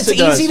not. Yes,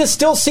 it's easy to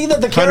still see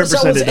that the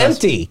carousel is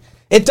empty.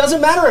 It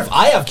doesn't matter if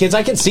I have kids.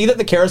 I can see that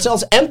the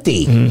carousel's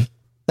empty. Mm-hmm.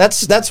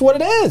 That's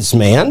what it is,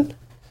 man.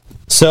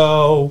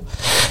 So,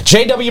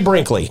 J.W.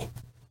 Brinkley,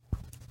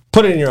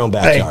 put it in your own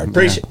backyard.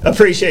 Hey,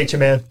 appreciate you,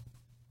 man.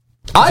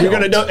 If you're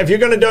gonna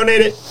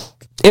donate it,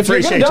 if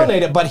you're gonna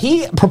donate it, but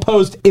he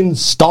proposed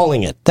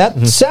installing it.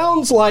 That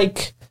sounds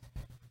like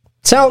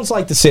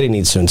the city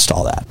needs to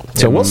install that.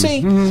 So we'll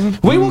see.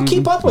 We will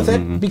keep up with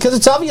it because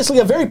it's obviously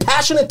a very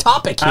passionate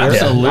topic here.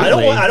 Absolutely.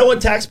 I don't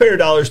want taxpayer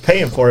dollars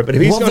paying for it, but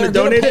if he's going to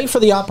donate pay for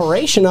the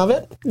operation of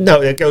it.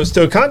 No, it goes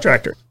to a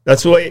contractor.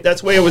 That's the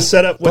way it was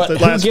set up with the last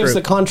group. Who gives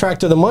the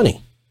contractor the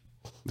money?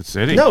 The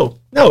city. No,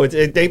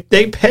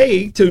 they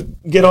pay to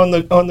get on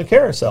the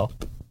carousel.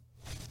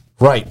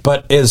 Right,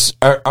 but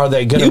are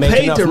they going to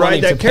make enough money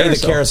to pay the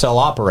carousel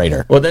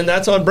operator? Well, then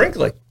that's on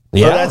Brinkley.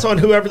 Yeah, or that's on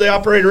whoever the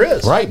operator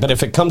is. Right, but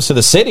if it comes to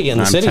the city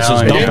and the city's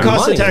just dumping money, it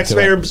cost the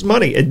taxpayers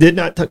money. It did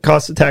not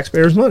cost the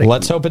taxpayers money.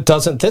 Let's hope it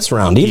doesn't this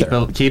round either.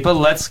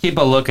 Let's keep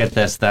a look at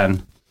this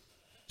then,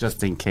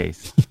 just in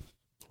case.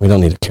 We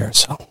don't need a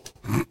carousel.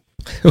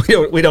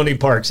 We don't need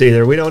parks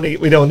either. We don't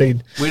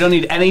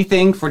need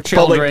anything for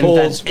children. Public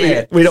pools.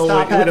 We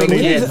don't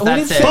need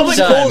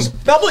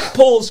public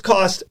pools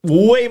cost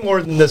way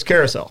more than this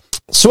carousel.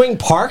 Swing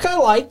Park, I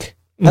like.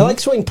 I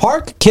like Swing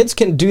Park. Kids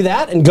can do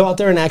that and go out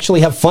there and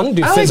actually have fun and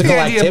do physical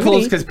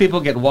activity. Because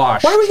people get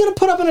washed. Why are we going to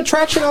put up an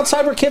attraction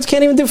outside where kids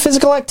can't even do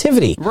physical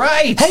activity?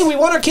 Right. Hey, we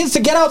want our kids to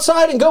get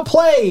outside and go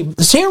play.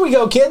 So here we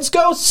go, kids.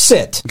 Go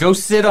sit. Go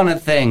sit on a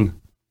thing.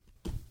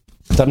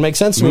 Doesn't make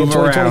sense to me in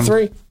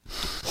 2023.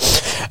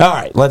 All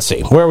right, let's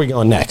see. Where are we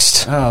going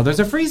next? Oh, there's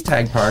a freeze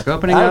tag park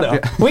opening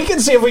up. We can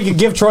see if we can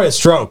give Troy a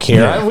stroke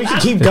here. Yeah. We can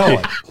keep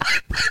going.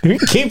 We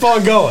can keep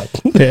on going.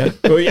 Yeah.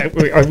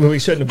 We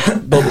shouldn't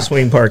have built a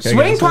swing park.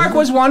 Swing park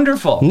was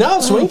wonderful.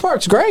 No, swing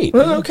park's great.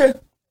 Oh, okay.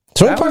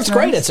 Swing park's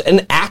great. It's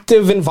an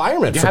active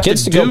environment for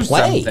kids to go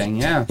play.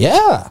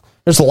 Yeah.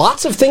 There's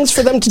lots of things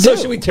for them to do. So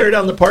should we tear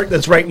down the park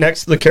that's right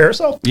next to the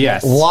carousel?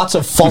 Yes. Lots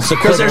of false equivalencies.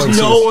 Because there's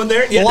no one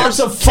there. Yeah, lots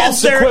of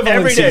false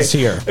equivalencies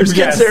here. There's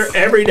kids there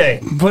every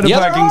day.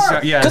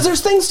 Because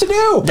there's things to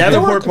do.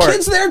 There were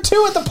kids there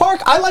too at the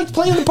park. I liked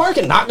playing in the park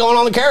and not going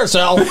on the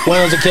carousel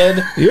when I was a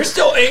kid. You're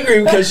still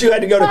angry because you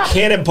had to go to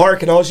Cannon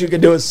Park and all you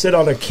could do is sit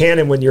on a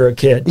cannon when you're a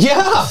kid.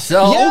 Yeah.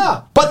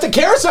 Yeah. But the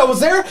carousel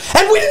was there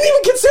and we didn't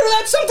even consider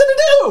that something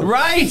to do.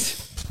 Right.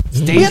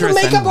 We had to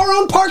make up our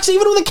own parks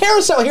even with a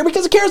carousel here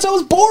because the carousel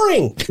was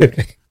boring.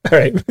 All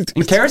right.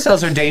 And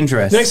carousels are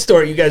dangerous. Next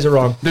story, you guys are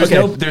wrong. There's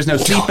no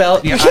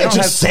seatbelt. You can't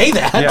just say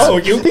that. Yeah. Oh,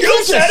 you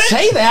can't said just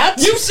say that.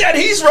 You said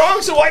he's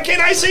wrong, so why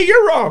can't I say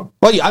you're wrong?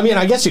 Well, I mean,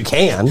 I guess you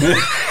can.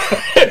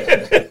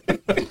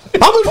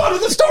 I'll move on to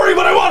the story,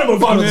 but I want to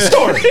move on to the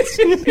story. It's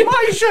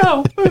my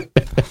show.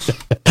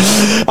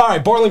 All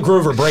right, Borland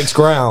Groover breaks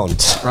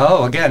ground.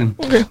 Oh, again.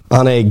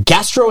 On a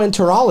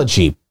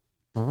gastroenterology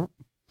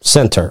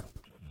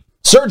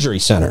surgery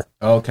center.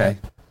 Okay.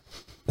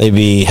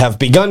 They have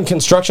begun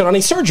construction on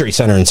a surgery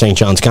center in St.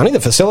 Johns County.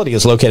 The facility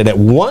is located at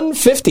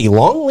 150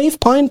 Longleaf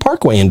Pine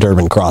Parkway in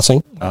Durban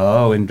Crossing.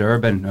 Oh, in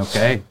Durban.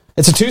 Okay.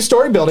 It's a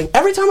 2-story building.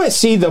 Every time I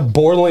see the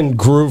Borland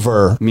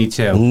Groover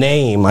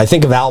name, I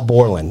think of Al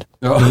Borland.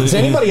 Oh. Does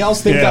anybody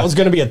else think that was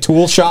going to be a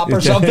tool shop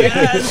or something?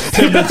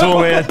 Tim the Tool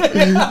Man.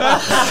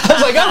 I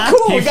was like, oh,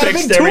 cool. We got a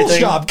big tool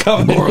shop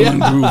coming. Borland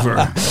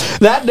Groover.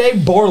 That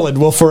name, Borland,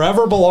 will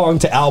forever belong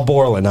to Al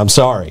Borland. I'm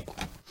sorry.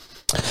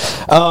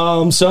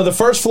 So the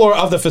first floor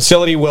of the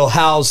facility will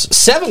house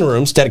 7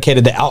 rooms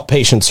dedicated to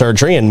outpatient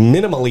surgery and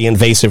minimally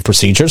invasive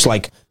procedures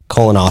like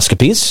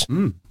colonoscopies.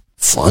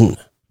 Fun.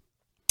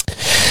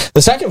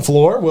 The second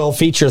floor will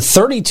feature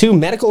 32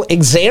 medical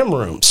exam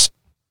rooms.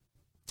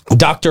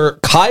 Dr.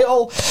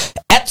 Kyle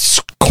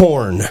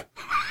Etzkorn.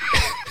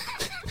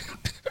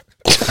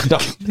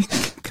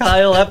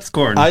 Kyle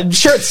Etzkorn. I'm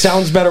sure it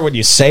sounds better when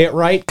you say it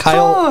right.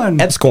 Kyle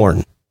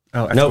Etzkorn.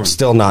 Oh, nope,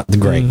 still not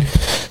great.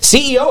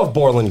 CEO of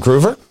Borland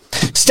Groover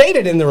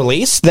stated in the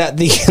release that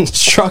the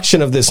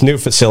construction of this new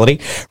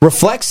facility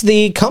reflects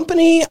the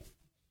company's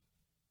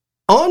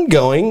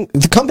ongoing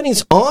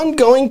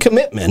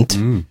commitment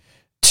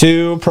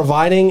to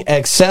providing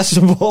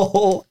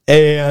accessible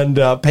and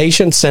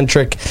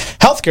patient-centric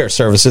healthcare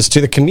services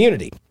to the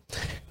community.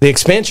 The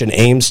expansion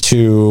aims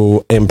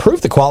to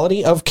improve the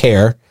quality of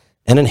care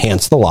and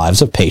enhance the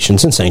lives of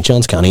patients in St.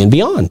 Johns County and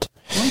beyond.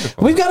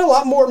 Wonderful. We've got a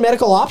lot more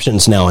medical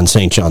options now in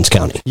St. Johns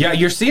County. Yeah,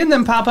 you're seeing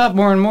them pop up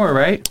more and more,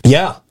 right?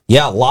 Yeah,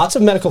 lots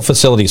of medical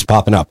facilities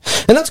popping up.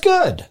 And that's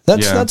good.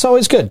 That's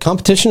always good.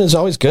 Competition is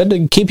always good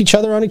to keep each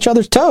other on each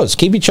other's toes,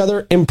 keep each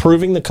other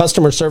improving the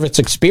customer service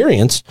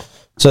experience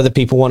so that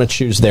people want to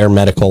choose their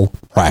medical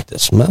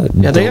practice.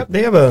 Yeah,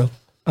 they have a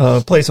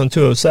place on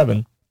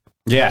 207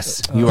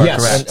 Yes, you are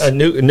correct. A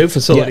new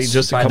facility Yes.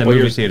 just a By the couple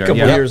movie years, theater,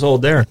 years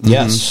old there.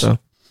 Yes. So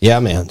Yeah,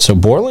 man. So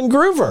Borland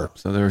Groover.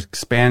 So they're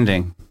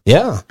expanding.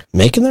 Yeah,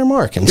 making their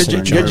mark in St.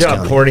 good Charles job,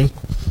 County. Corny.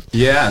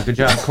 Yeah, good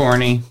job,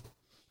 Corny.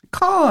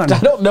 Con. I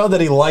don't know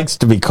that he likes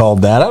to be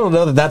called that. I don't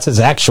know that that's his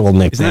actual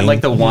nickname. Isn't that like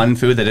the one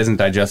food that isn't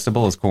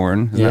digestible is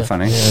corn? Isn't that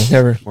funny? Yeah,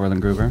 never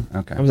Borland Groover?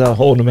 Okay. comes out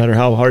whole no matter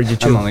how hard you I'm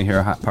chew. only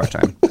here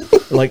part-time.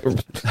 Like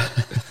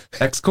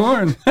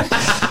Ex-corn.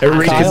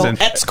 Kyle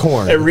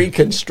X-Corn. it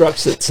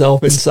reconstructs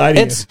itself inside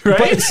of It's you.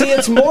 but see,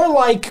 it's more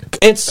like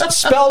it's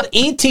spelled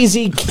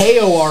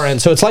ETZKORN,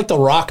 so it's like the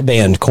rock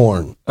band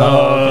Corn.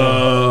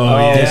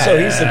 Yeah. So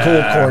he's the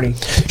cool Corny.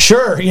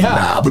 Sure,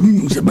 yeah.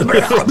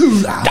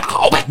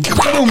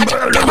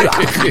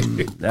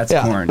 That's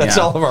Yeah, corn. that's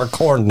yeah. all of our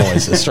corn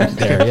noises right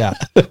there. Yeah.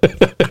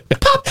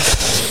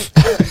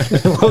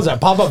 What was that?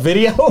 Pop-up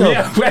video?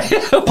 Yeah.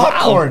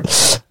 Popcorn.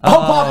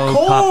 Popcorn.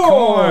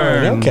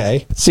 popcorn.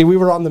 Okay. See, we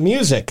were on the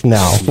music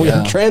now. We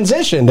Yeah.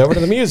 transitioned over to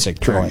the music,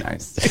 Troy. Very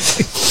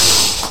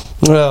nice.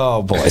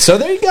 Oh boy. So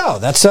there you go.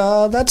 That's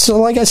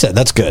like I said,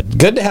 that's good.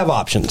 Good to have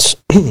options,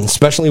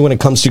 especially when it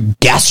comes to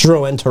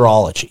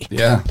gastroenterology.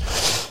 Yeah.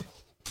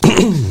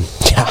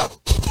 Yeah.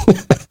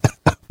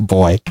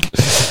 Boy.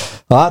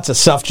 Lots of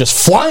stuff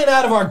just flying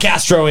out of our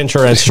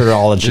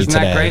gastroenterology Isn't today.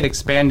 that great?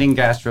 Expanding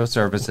gastro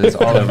services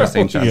all over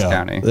St. Charles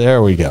County.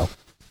 There we go.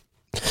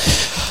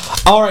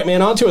 All right,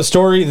 man, on to a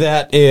story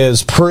that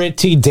is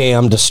pretty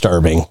damn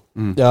disturbing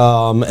and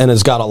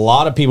has got a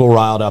lot of people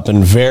riled up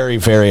and very,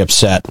 very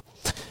upset.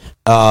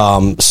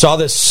 Saw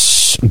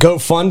this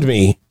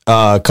GoFundMe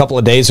a couple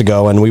of days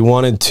ago, and we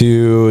wanted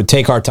to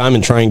take our time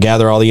and try and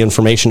gather all the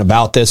information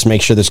about this,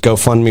 make sure this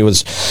GoFundMe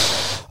was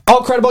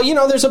all credible. You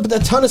know, there's a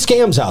ton of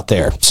scams out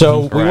there,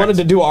 so we wanted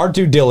to do our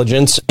due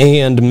diligence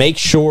and make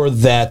sure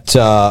that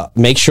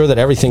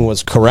everything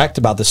was correct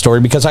about the story.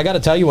 Because I got to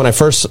tell you, when I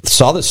first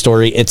saw this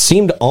story, it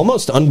seemed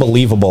almost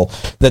unbelievable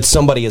that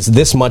somebody is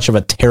this much of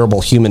a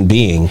terrible human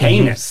being,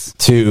 Heinous,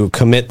 to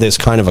commit this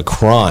kind of a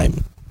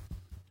crime.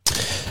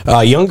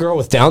 A young girl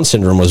with Down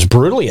syndrome was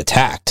brutally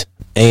attacked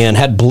and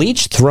had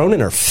bleach thrown in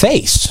her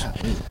face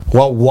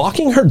while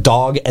walking her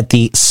dog at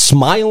the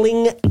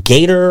Smiling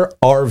Gator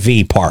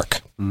RV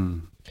Park.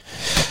 I'm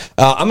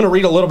going to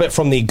read a little bit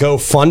from the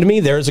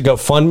GoFundMe. There's a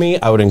GoFundMe.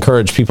 I would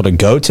encourage people to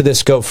go to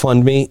this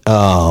GoFundMe.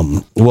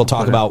 We'll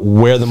talk about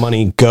where the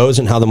money goes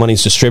and how the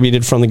money's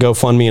distributed from the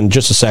GoFundMe in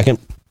just a second.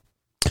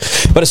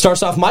 But it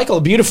starts off, Michael,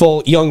 a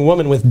beautiful young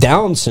woman with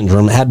Down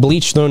syndrome, had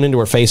bleach thrown into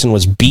her face and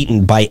was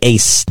beaten by a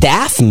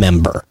staff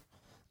member.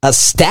 A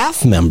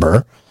staff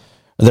member,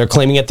 they're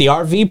claiming, at the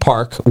RV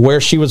park where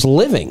she was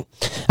living.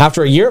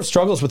 After a year of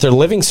struggles with her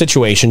living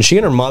situation, she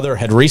and her mother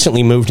had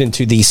recently moved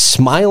into the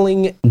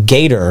Smiling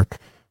Gator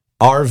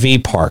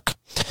RV Park.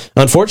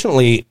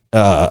 Unfortunately,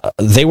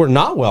 they were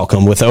not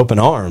welcomed with open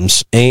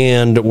arms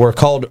and were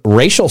called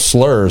racial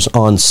slurs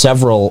on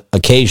several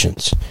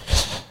occasions.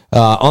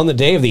 On the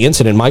day of the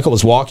incident, Michael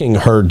was walking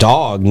her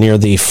dog near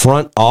the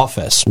front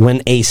office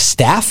when a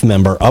staff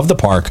member of the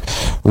park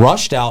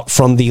rushed out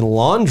from the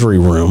laundry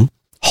room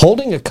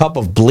holding a cup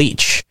of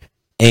bleach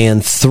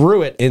and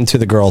threw it into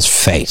the girl's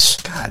face.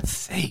 God's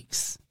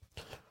sakes.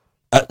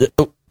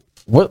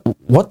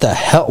 What the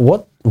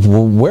hell?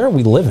 Where are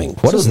we living?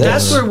 What is this?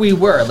 That's where we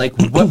were. Like,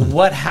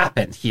 what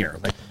happened here?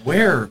 Like,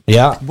 where?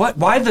 Yeah.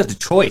 Why the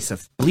choice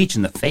of bleach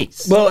in the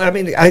face? Well, I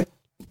mean,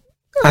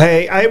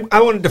 I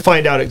wanted to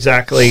find out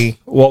exactly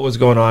what was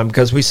going on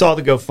because we saw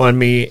the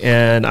GoFundMe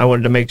and I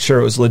wanted to make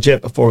sure it was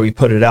legit before we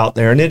put it out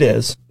there, and it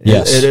is.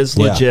 Yes. It is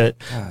legit.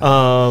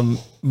 Yeah.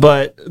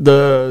 But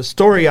the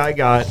story I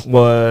got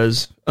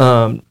was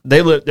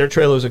their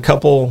trailer is a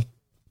couple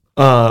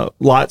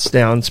lots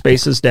down,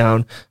 spaces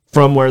down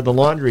from where the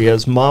laundry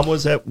is. Mom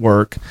was at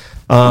work.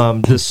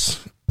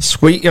 This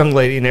sweet young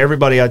lady, and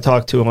everybody I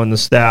talked to on the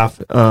staff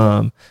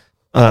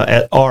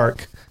at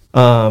ARC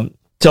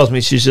tells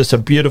me she's just a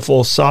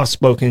beautiful,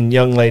 soft-spoken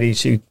young lady.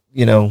 She,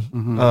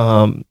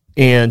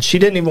 and she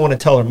didn't even want to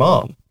tell her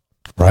mom.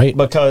 Right.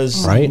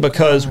 Because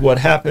what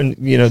happened,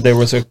 there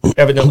was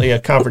evidently a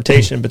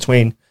confrontation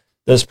between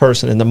this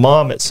person and the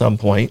mom at some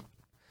point.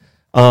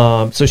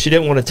 So she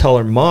didn't want to tell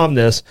her mom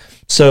this.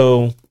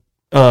 So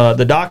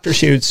the doctor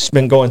she's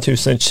been going to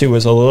since she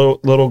was a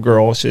little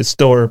girl, she's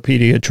still her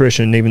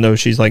pediatrician, even though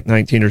she's like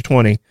 19 or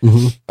 20,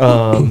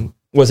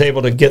 was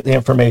able to get the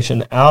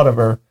information out of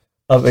her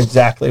of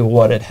exactly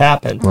what had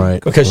happened.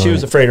 Right. Because she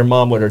was afraid her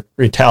mom would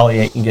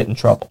retaliate and get in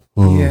trouble.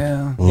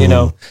 Yeah.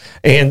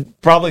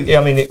 And probably,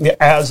 I mean,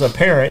 as a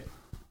parent,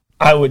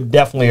 I would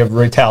definitely have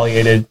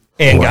retaliated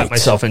and got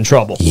myself in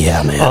trouble.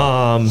 Yeah,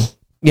 man.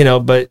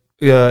 But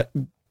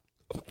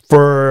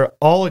for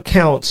all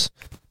accounts,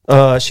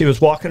 she was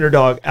walking her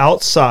dog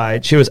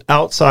outside. She was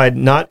outside,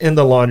 not in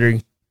the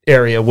laundry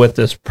area with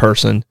this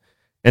person.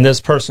 And this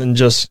person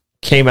just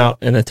came out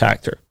and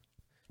attacked her.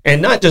 And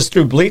not just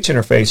threw bleach in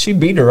her face. She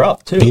beat her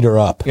up, too. Beat her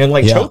up. And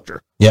choked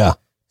her. Yeah.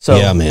 So,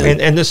 Yeah, man.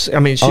 And this, I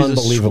mean, she's a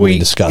Unbelievably sweet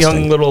disgusting.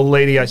 young little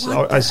lady. I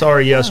saw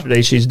her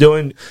yesterday. She's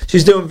doing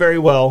very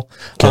well.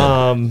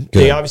 Good.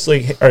 They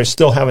obviously are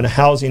still having a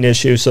housing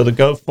issue, so the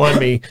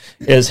GoFundMe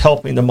is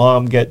helping the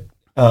mom get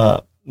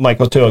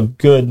Michael to a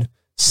good,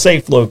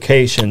 safe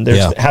location.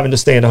 They're having to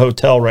stay in a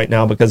hotel right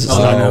now because it's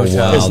not it's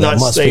that not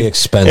must safe. be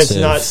expensive. It's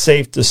not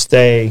safe to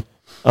stay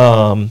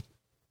at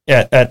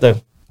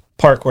the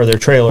park where their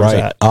trailer's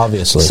at.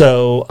 Obviously.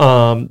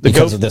 So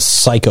because of this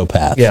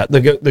psychopath. Yeah, the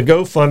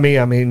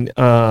GoFundMe, I mean,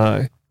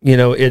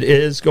 it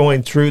is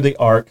going through the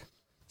ARC,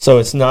 so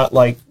it's not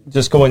like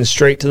just going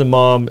straight to the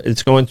mom.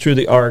 It's going through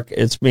the ARC.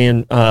 It's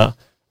being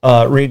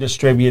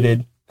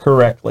redistributed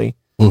correctly.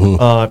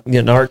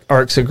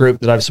 ARC's a group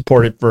that I've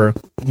supported for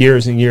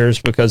years and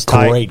years because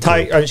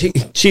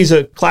she's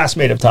a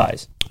classmate of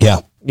Ty's. Yeah.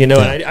 And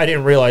I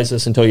didn't realize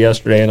this until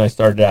yesterday, and I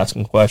started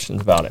asking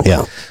questions about it.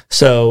 Yeah.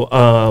 So,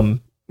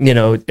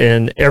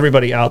 and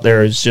everybody out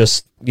there is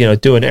just,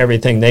 doing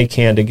everything they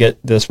can to get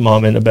this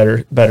mom in a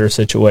better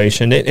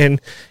situation. And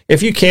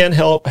if you can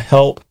help.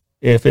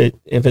 If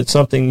it's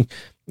something,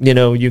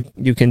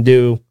 you can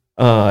do,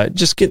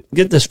 just get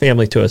this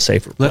family to a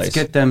safer place. Let's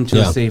get them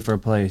to a safer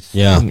place.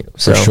 Yeah,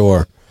 for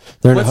sure.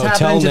 They're What's in a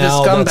hotel happened to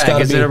now. the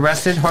scumbag? Is it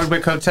arrested?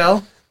 Hardwick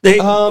Hotel? They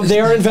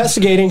are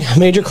investigating.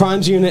 Major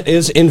Crimes Unit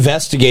is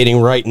investigating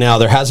right now.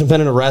 There hasn't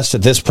been an arrest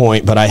at this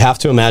point, but I have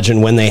to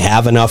imagine when they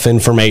have enough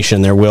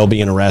information, there will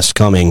be an arrest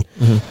coming.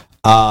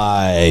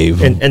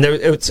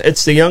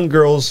 It's the young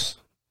girl's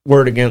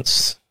word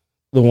against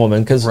the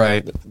woman because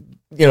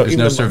There's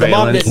no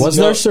surveillance. Was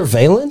there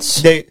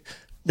surveillance?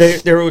 There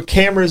were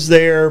cameras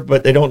there,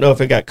 but they don't know if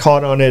it got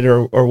caught on it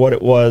or what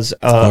it was.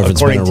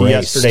 According to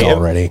yesterday,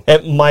 already.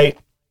 It might.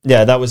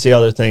 Yeah, that was the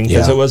other thing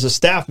because Yeah. it was a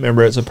staff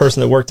member. It's a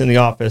person that worked in the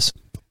office.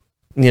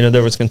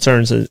 There was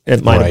concerns that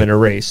it might have been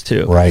erased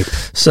too. Right.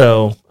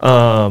 So,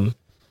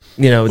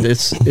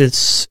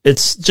 it's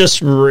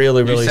just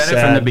really, really You said sad.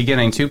 it from the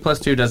beginning. 2 +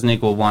 2 doesn't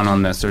equal 1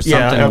 on this. There's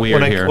something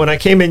weird here. When I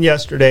came in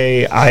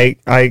yesterday,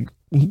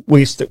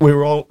 we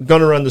were all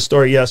going to run the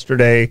story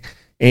yesterday,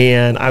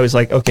 and I was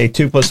like, okay,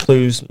 2 +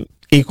 2's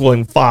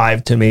equaling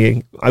 5 to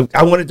me.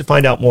 I wanted to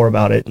find out more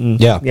about it,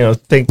 and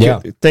thank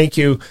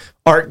you,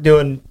 Art,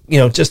 doing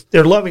just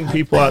they're loving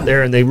people out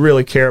there, and they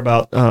really care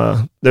about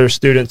their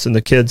students and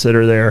the kids that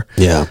are there.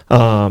 Yeah.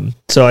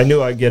 So I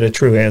knew I'd get a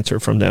true answer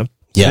from them.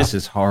 Yeah. This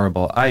is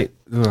horrible. It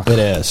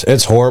is.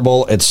 It's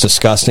horrible. It's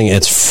disgusting.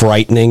 It's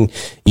frightening.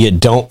 You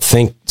don't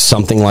think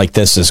something like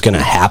this is going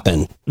to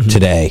happen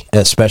today,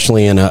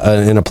 especially in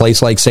a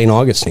place like St.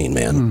 Augustine,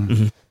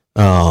 man.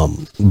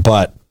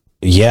 But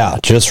yeah,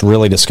 just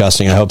really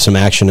disgusting. I hope some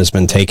action has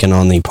been taken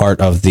on the part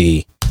of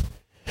the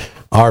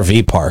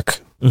RV park.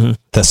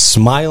 The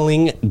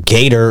Smiling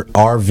Gator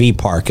RV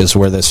Park is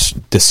where this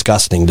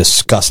disgusting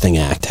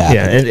act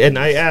happened. Yeah, and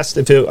I asked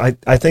if I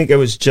think it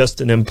was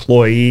just an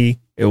employee.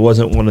 It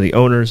wasn't one of the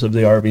owners of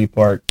the RV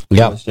park.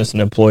 Yeah, it was just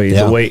an employee.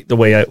 Yep. The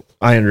way I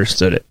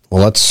understood it.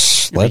 Well,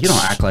 let's. You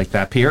don't act like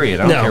that. Period.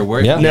 I don't care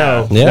where.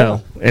 No.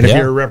 And if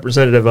you're a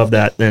representative of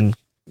that, then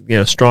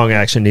strong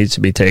action needs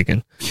to be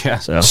taken. Yeah.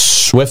 So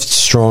swift,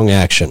 strong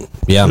action.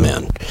 Yeah,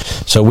 man.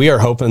 So we are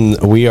hoping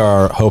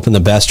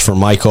the best for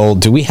Michael.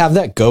 Do we have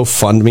that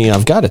GoFundMe?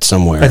 I've got it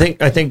somewhere. I think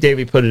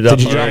Davey put it up.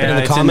 Did you drop it in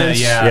the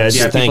comments?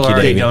 Thank you,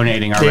 Davey.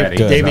 Donating already.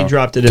 Davey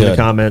dropped it in the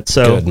comments.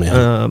 So good,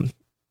 man.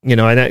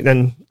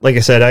 And like I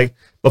said,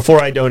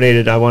 before I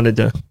donated, I wanted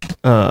to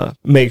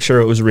make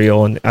sure it was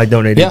real, and I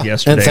donated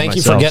yesterday. And thank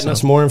you for getting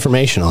us more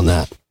information on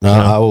that.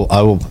 I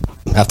will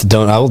have to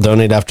donate. I will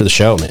donate after the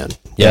show, man.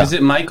 Yeah. Is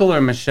it Michael or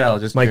Michelle?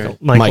 Just Michael.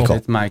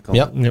 It's Michael.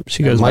 Yep.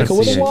 She goes Michael by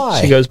with a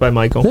Y. She goes by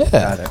Michael. Yeah.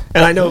 Got it.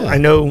 And I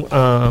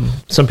know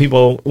some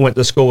people went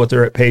to school with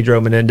her at Pedro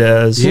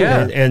Menendez.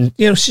 Yeah. And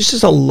she's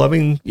just a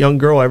loving young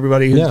girl.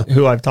 Everybody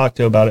who I've talked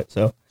to about it.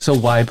 So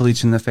why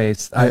bleach in the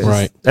face?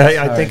 I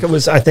think it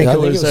was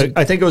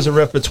a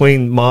rift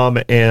between mom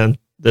and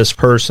this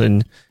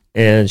person,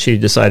 and she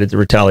decided to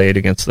retaliate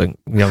against the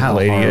young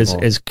lady.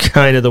 Is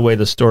kind of the way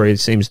the story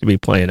seems to be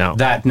playing out.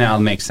 That now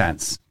makes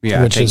sense.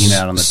 Yeah, Which taking is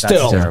that on the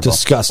still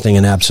disgusting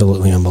and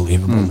absolutely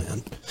unbelievable,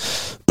 man.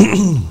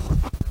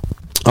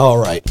 All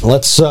right,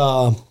 let's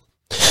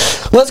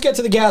get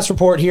to the gas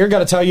report here. Got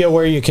to tell you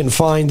where you can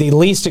find the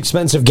least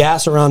expensive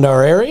gas around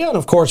our area, and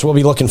of course, we'll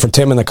be looking for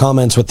Tim in the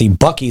comments with the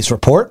Buc-ee's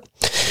report.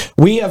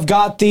 We have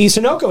got the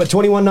Sunoco at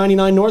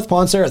 $21.99 North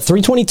Ponce there at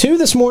 $3.22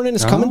 this morning.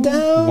 It's coming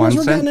down as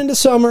we're getting into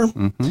summer.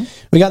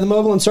 We got the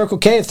Mobile and Circle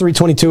K at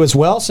 $3.22 as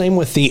well. Same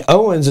with the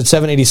Owens at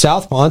 $7.80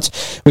 South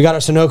Ponce. We got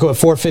our Sunoco at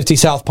 $4.50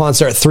 South Ponce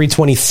there at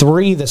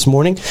 $3.23 this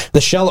morning.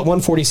 The Shell at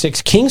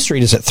 146 King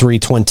Street is at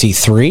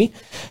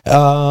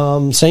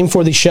 $3.23. Same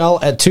for the Shell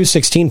at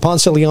 216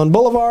 Ponce de Leon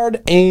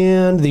Boulevard,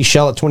 and the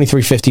Shell at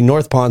 2350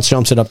 North Ponce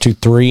jumps it up to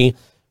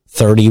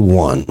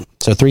 $3.31.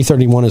 So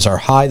 $3.31 is our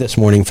high this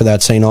morning for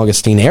that St.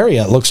 Augustine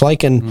area, it looks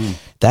like, and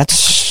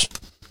that's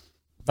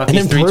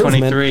Buc-ee's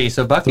 $3.23.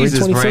 So Buc-ee's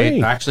is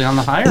right, actually on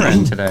the higher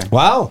end today.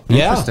 Wow,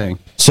 interesting.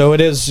 So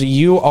it is.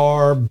 You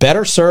are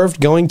better served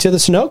going to the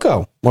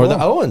Sunoco or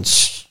the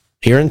Owens.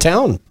 here in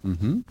town.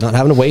 Not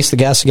having to waste the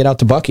gas to get out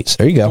to Buc-ee's.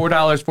 There you go.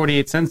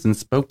 $4.48 in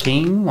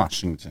Spokane,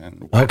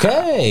 Washington. Wow.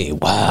 Okay.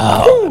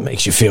 Wow. That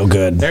makes you feel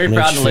good. Very Makes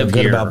proud you to feel live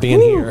good here. about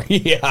being here.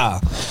 Yeah.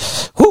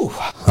 Whew.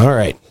 All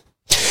right.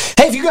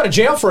 Hey, if you go to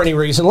jail for any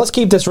reason, let's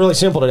keep this really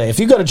simple today. If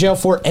you go to jail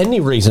for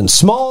any reason,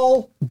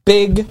 small,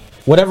 big,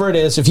 whatever it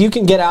is, if you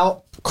can get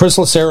out, Chris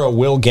Lucero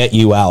will get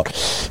you out.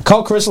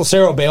 Call Chris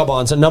Lucero Bail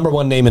Bonds, a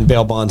 #1 name in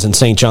bail bonds in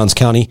St. Johns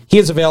County. He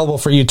is available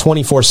for you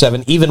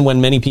 24/7, even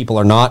when many people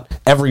are not.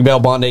 Every bail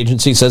bond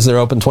agency says they're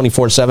open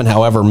 24/7.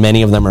 However,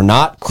 many of them are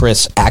not.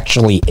 Chris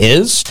actually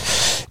is.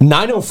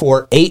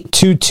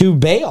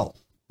 904-822-BAIL.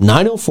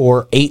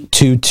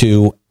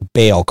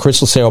 904-822-BAIL.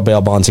 Chris Lucero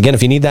Bail Bonds. Again,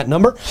 if you need that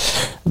number,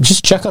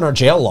 just check on our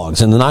jail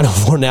logs in the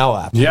 904 Now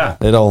app. Yeah.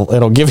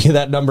 It'll give you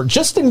that number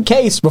just in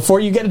case, before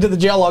you get into the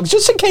jail logs,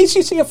 just in case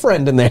you see a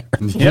friend in there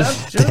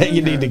that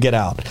you need to get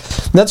out.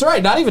 That's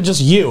right. Not even just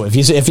you. If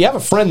you have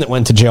a friend that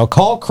went to jail,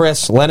 call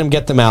Chris, let him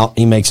get them out.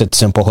 He makes it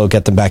simple. He'll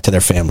get them back to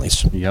their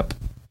families. Yep.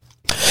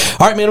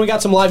 All right, man, we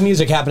got some live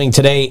music happening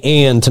today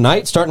and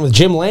tonight, starting with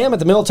Jim Lamb at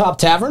the Milltop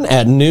Tavern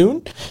at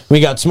noon.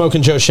 We got Smoke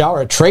and Joe Shower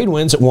at Trade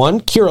Winds at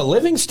 1. Kira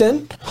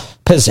Livingston,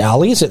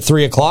 Pizzali's at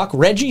 3 o'clock.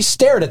 Reggie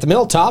Starrett at the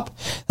Milltop.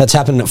 That's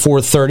happening at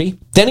 4:30.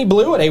 Denny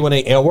Blue at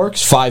A18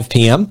 Aleworks, 5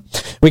 p.m.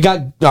 We got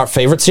our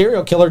favorite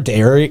serial killer,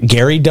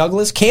 Gary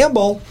Douglas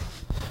Campbell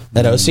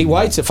at OC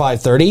White's at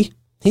 5:30.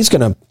 He's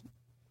going to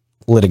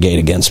litigate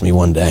against me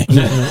one day.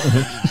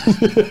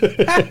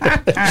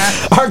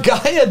 Our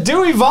guy at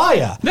Dewey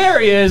Vaya. There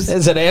he is.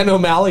 Is at Ann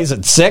O'Malley's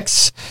at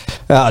 6.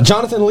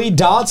 Jonathan Lee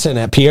Dodson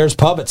at Pierre's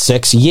Pub at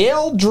 6.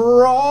 Yale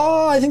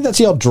Draw. I think that's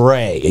Yale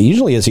Dre. It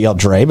usually is Yale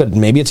Dre, but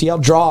maybe it's Yale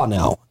Draw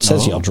now. It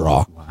says Yale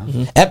Draw.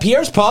 Wow. At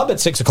Pierre's Pub at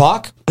 6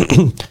 o'clock.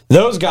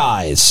 Those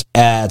guys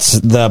at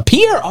the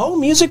Pierre. Oh,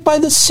 Music by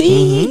the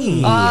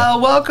Sea.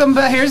 Welcome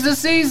back. Here's the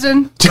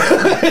season.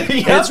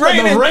 It's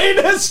raining. The rain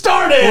has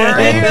started.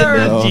 We're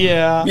here.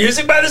 Yeah.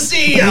 Music by the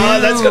sea.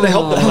 That's going to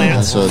help the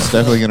plants. So it's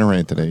definitely going to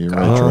rain today. You're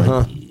right,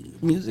 Troy.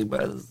 Music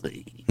by the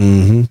sea.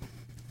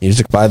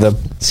 Music by the...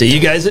 See you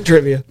guys at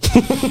trivia.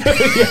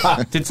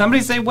 Did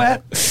somebody say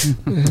wet?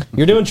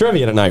 You're doing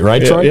trivia tonight,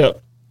 right, Troy? Yeah.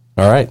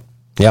 All right.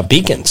 Yeah,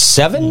 Beacon.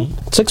 7?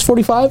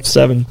 6:45?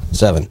 7.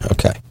 7.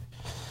 Okay.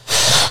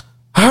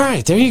 All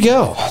right, there you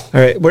go. All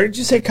right. Where did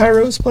you say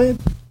Cairo was playing?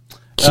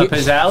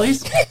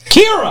 Pizzali's?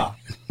 Kira!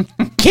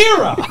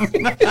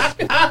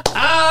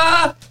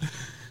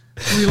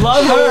 We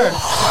love her.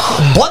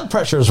 Blood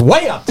pressure's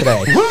way up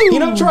today. You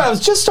know, Troy, I was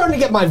just starting to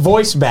get my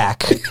voice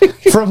back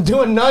from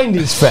doing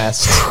 90s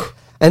Fest.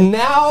 And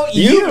now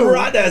You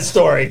brought that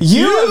story.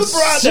 You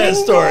brought that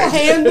story.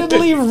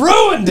 single-handedly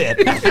ruined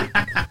it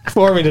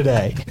for me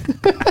today.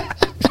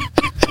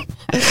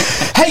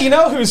 Hey, you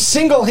know who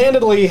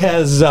single-handedly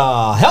has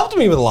helped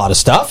me with a lot of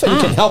stuff and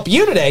can help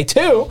you today,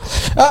 too?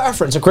 Our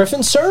friends at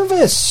Griffin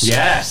Service.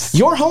 Yes.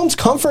 Your home's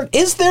comfort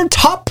is their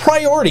top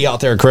priority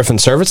out there at Griffin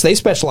Service. They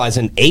specialize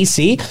in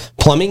AC,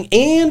 plumbing,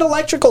 and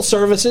electrical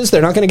services.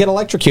 They're not going to get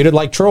electrocuted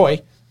like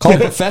Troy. Call a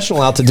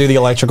professional out to do the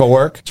electrical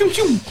work.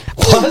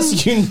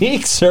 Plus,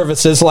 unique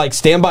services like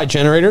standby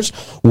generators,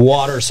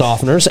 water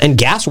softeners, and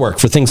gas work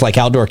for things like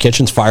outdoor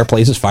kitchens,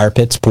 fireplaces, fire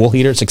pits, pool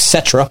heaters,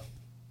 etc.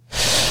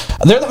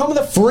 They're the home of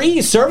the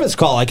free service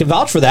call. I can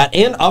vouch for that,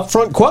 and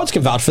Upfront Quotes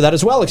can vouch for that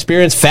as well.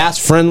 Experience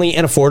fast, friendly,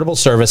 and affordable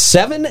service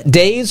 7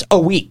 days a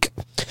week.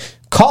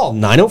 Call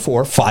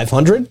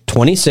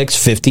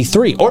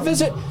 904-500-2653 or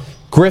visit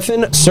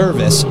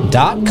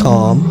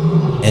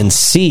griffinservice.com and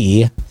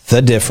see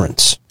the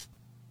difference.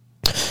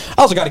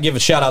 I also got to give a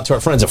shout out to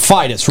our friends at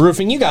Fidus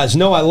Roofing. You guys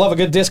know I love a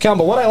good discount,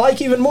 but what I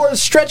like even more is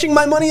stretching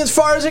my money as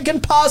far as it can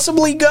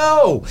possibly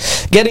go.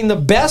 Getting the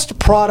best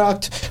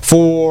product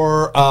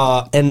for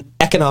an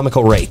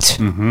economical rate.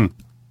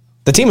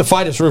 The team at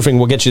Fidus Roofing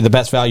will get you the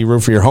best value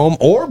roof for your home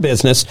or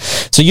business,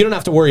 so you don't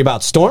have to worry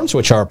about storms,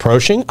 which are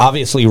approaching.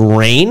 Obviously,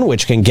 rain,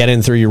 which can get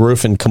in through your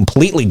roof and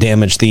completely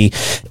damage the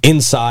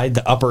inside,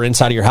 the upper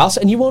inside of your house,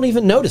 and you won't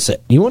even notice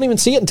it. You won't even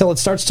see it until it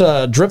starts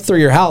to drip through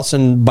your house,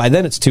 and by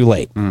then it's too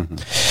late.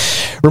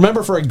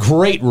 Remember, for a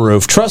great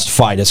roof, trust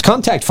Fidus.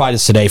 Contact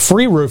Fidus today.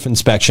 Free roof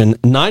inspection,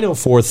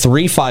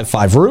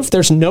 904-355-ROOF.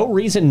 There's no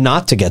reason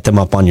not to get them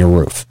up on your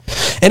roof.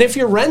 And if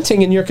you're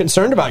renting and you're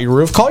concerned about your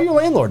roof, call your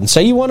landlord and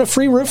say you want a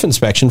free roof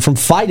inspection from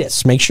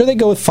Fidus. Make sure they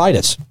go with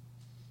Fidus.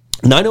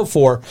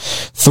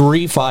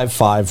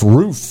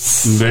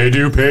 904-355-ROOF. They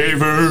do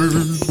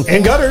pavers.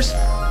 And gutters.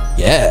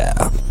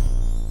 Yeah.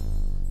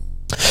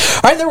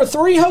 All right, there were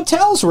 3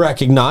 hotels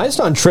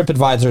recognized on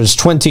TripAdvisor's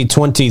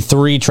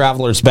 2023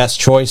 Traveler's Best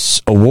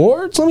Choice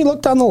Awards. Let me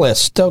look down the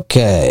list.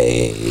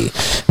 Okay.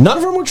 None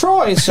of them were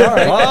Troy,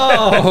 sorry.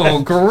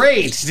 Oh,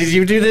 great. Did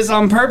you do this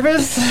on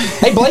purpose?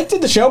 Hey, Blake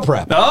did the show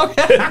prep.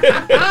 Okay.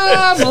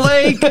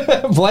 Blake.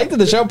 Blake did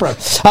the show prep.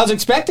 I was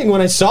expecting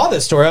when I saw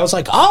this story, I was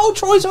like, oh,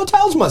 Troy's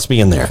Hotels must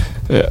be in there.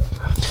 Yeah.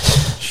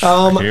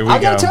 Here we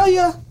I got go. to tell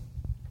you,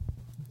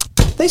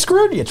 They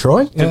screwed you,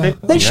 Troy.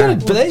 They should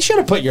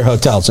have put your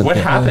hotels in. What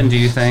happened, do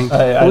you think?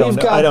 I don't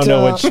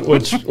know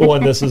which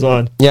one this is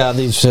on. Yeah,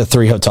 these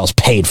 3 hotels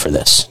paid for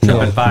this.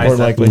 More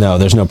likely. No,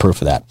 there's no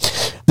proof of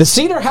that. The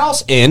Cedar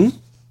House Inn.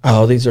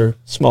 Oh, these are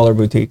smaller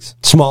boutiques.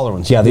 Smaller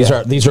ones. Yeah, these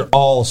are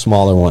all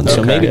smaller ones. Okay.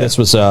 So maybe this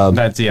was a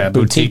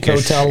boutique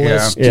hotel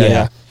list.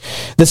 Yeah.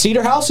 The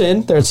Cedar House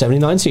Inn, they're at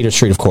 79 Cedar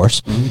Street, of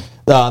course.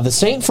 The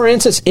St.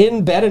 Francis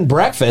Inn Bed and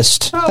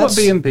Breakfast. Oh, a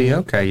B&B.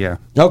 Okay, yeah.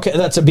 Okay,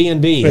 that's a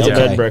B&B. It's a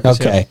bed and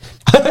breakfast. Okay.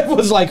 I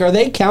was like, are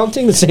they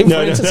counting the St.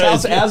 Francis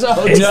House as a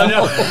hotel?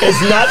 No,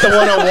 it's not the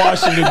one on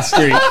Washington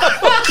Street.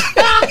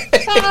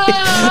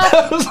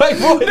 I was like,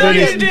 boy,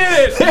 You did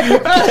it!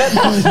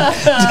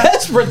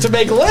 desperate to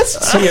make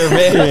lists here,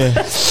 man.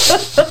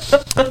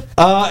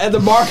 At the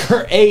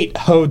Marker 8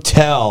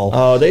 Hotel.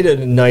 Oh, they did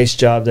a nice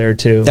job there,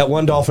 too. That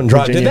one Dolphin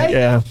Drive. Virginia, Did they?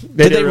 Yeah.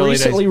 Did they really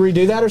recently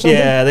redo that or something?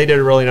 Yeah, they did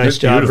a really nice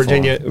job.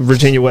 beautiful.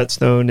 Virginia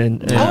Whetstone.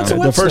 And it's a the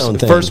Whetstone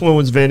thing. first one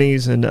was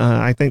Vinny's, and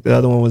I think the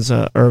other one was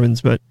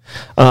Irvin's. But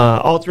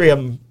all three of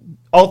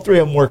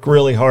them work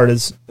really hard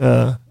as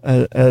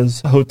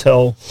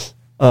hotel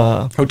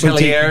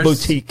Hoteliers.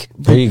 boutique.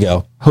 There you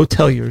go.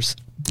 Hoteliers.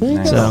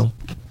 So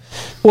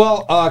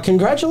Well,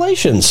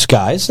 congratulations,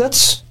 guys.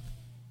 That's,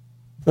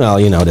 well,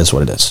 it is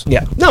what it is.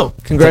 yeah, no,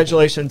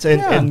 congratulations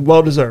and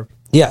well deserved.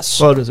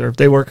 Yes. Well deserved.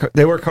 They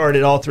work hard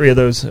at all 3 of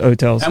those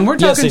hotels. And we're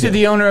Yes, talking they to do.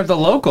 the owner of the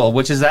local,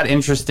 which is that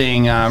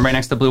interesting, right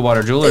next to Blue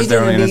Water Jewelers They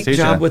there did in a neat Anastasia.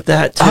 job with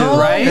that too. Oh,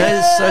 right? That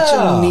is such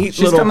a neat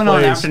She's little coming on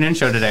place. afternoon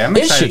show today. I'm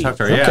Is excited she? to talk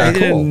to her. Okay. Yeah, They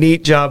did a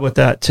neat job with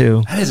that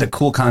too. that is a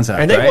cool concept,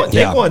 And they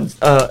right? won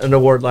an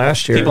award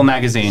last year. People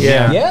Magazine.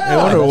 Yeah. Yeah. They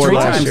won an award 3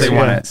 last times year. they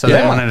won Yeah. it, so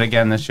Yeah. they won it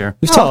again this year.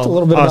 We've talked a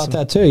little bit awesome.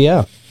 about that, too.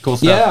 Yeah. Cool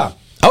stuff. Yeah.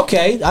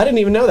 Okay. I didn't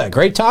even know that.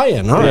 Great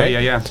tie-in. All right.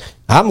 Yeah.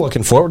 I'm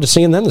looking forward to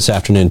seeing them this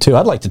afternoon, too.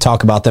 I'd like to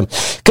talk about them.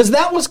 Because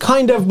that was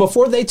kind of,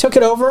 before they took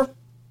it over,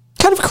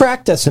 kind of a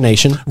crack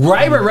destination.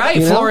 Right.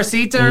 You know?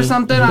 Floresita or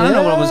something. I don't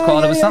know what it was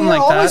called. It was something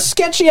like all that. this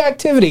sketchy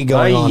activity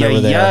going on over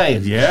there.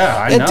 Yeah,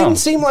 I It know. didn't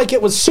seem like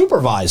it was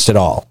supervised at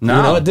all.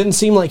 No. It didn't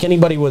seem like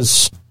anybody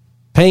was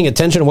paying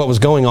attention to what was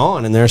going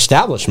on in their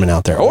establishment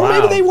out there. Or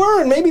maybe they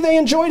were, and maybe they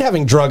enjoyed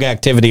having drug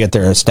activity at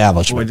their Boy,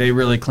 establishment. they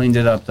really cleaned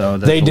it up, though.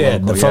 They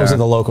did. The folks at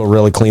the local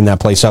really cleaned that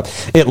place up.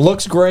 It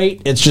looks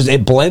great. It's just,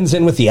 it blends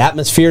in with the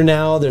atmosphere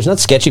now. There's not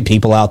sketchy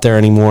people out there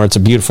anymore. It's a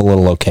beautiful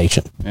little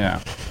location. Yeah.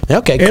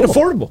 Okay, And cool.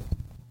 affordable.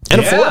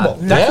 And affordable.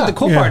 That's Yeah. what the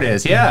cool part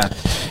is. Yeah.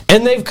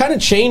 And they've kind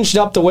of changed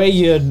up the way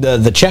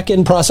the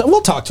check-in process.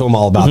 We'll talk to them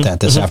all about that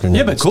this afternoon.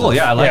 Yeah, but cool.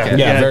 Yeah, I like it.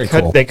 Yeah, very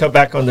cool. They cut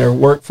back on their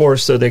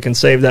workforce so they can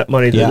save that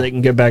money Yeah. that they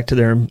can give back to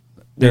their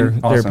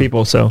Awesome.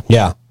 people. So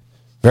Yeah.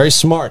 Very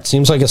smart.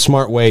 Seems like a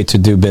smart way to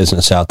do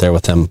business out there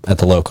with them at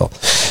the local.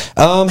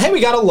 Hey,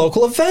 we got a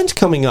local event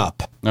coming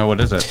up. Oh,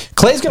 what is it?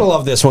 Clay's going to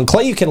love this one.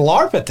 Clay, you can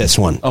LARP at this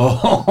one.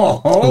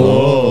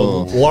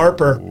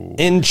 LARPer.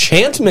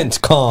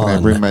 Enchantment Con. Can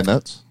I bring my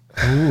nuts?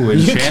 Ooh,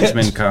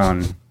 Enchantment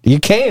Con. You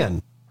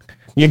can.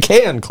 You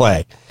can,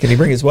 Clay. Can he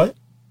bring his what?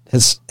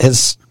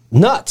 His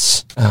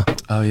nuts.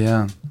 Oh,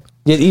 yeah.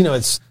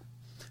 It's...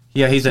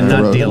 Yeah, he's a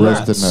nut dealer.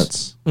 Roasted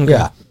nuts.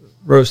 Yeah.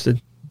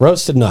 Roasted.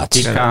 Roasted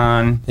nuts.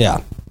 Con.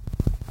 Yeah.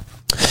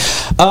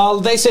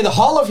 They say the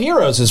Hall of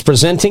Heroes is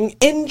presenting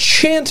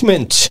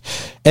Enchantment,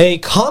 a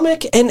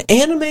comic and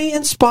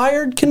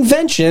anime-inspired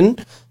convention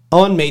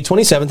on May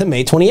 27th and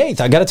May 28th.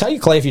 I got to tell you,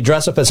 Clay, if you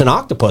dress up as an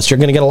octopus, you're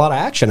going to get a lot of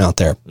action out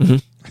there.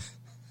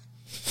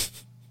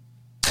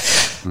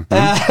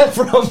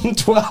 From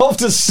 12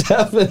 to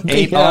 7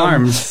 8 p.m.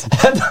 arms.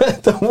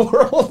 At the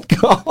World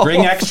Golf.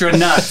 Bring extra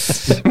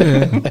nuts.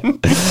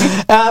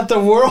 At the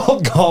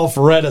World Golf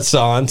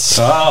Renaissance.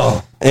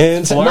 Oh.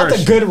 And so not the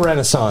Flourish. good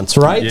Renaissance,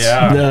 right?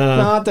 Yeah.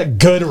 Not the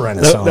good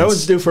Renaissance. That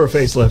was due for a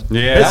facelift.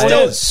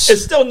 Yeah.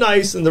 It's still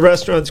nice and the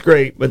restaurant's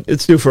great, but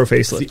it's due for a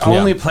facelift. The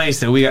only place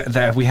that we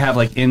have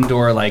like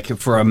indoor, like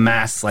for a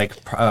mass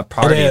like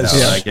party. It is.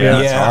 Though. Like,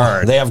 it's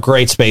hard. They have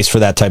great space for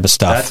that type of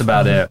stuff. That's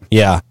about it.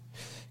 Yeah.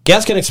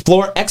 Guests can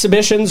explore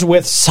exhibitions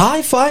with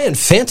sci-fi and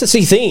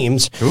fantasy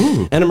themes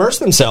and immerse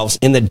themselves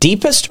in the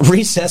deepest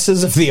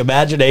recesses of the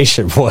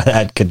imagination. Boy,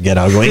 that could get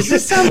ugly. Does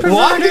this sound perverted?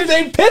 Why did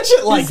they pitch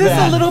it like Is this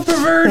that? a little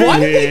perverted? Why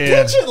did they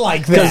pitch it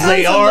like that? Because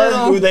they are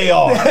who they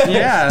are.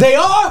 Yeah. They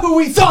are who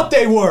we thought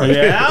they were.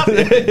 Yeah.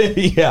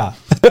 Yeah.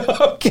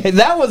 Okay,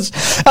 that was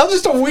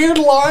just a weird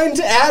line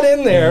to add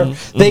in there.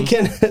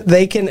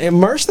 They can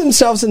immerse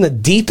themselves in the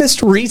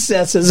deepest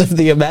recesses of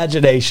the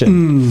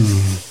imagination.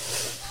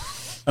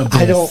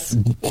 I don't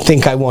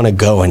think I want to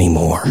go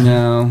anymore.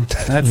 No,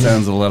 that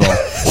sounds a little.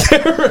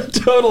 There are a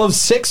total of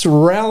 6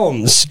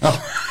 realms,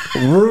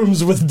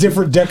 rooms with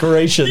different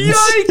decorations.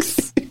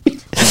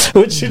 Yikes!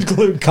 Which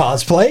include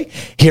cosplay,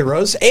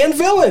 heroes, and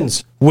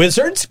villains,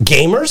 wizards,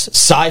 gamers,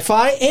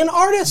 sci-fi, and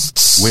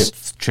artists.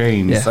 With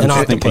chains. Yeah. I'm And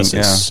just thinking,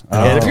 octopuses.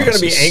 yeah. And if you're going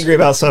to be angry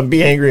about something,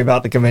 be angry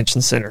about the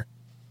convention center.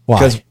 Why?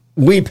 Because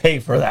we pay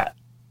for that.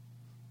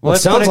 Well, it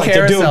Let's sounds put a like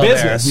they're doing carousel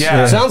business. there.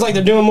 Yeah. It sounds like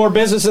they're doing more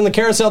business than the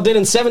carousel did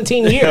in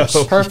 17 years.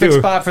 Perfect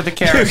spot for the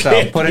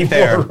carousel. Put it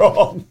there.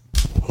 Wrong.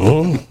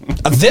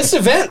 This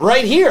event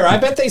right here, I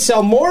bet they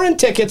sell more in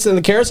tickets than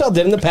the carousel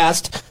did in the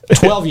past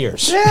 12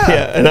 years.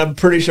 Yeah, and I'm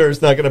pretty sure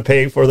it's not going to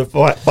pay for the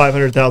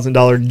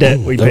 $500,000 debt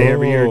we pay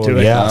every year to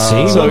it. Yeah,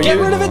 see, So get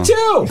rid of it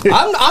too.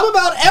 I'm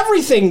about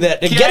everything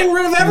getting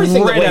rid of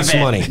everything that wastes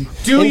money.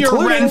 Do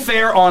your rent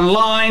fare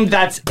online.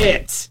 That's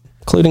it.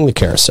 Including the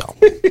carousel.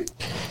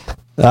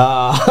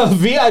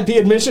 VIP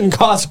admission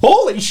costs,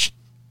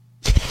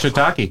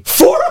 Shiitake.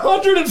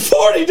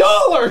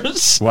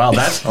 $440. Well,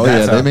 that's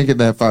They may get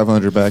that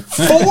 500 back.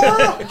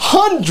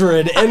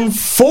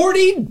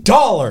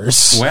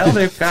 $440. Well,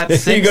 they've got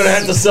 6. You're going to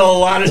have to sell a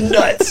lot of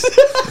nuts.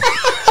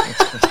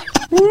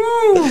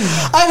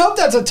 I hope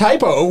that's a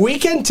typo. A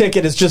weekend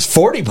ticket is just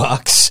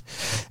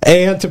 $40,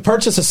 and to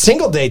purchase a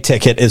single day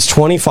ticket is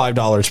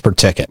 $25 per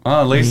ticket.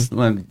 Well, at least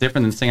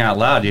different than Sing Out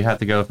Loud, you have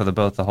to go for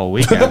both the whole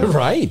weekend.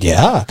 Right?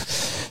 Yeah.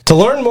 To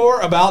learn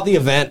more about the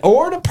event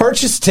or to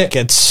purchase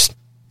tickets,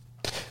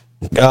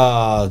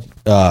 go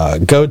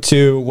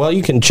to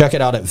you can check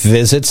it out at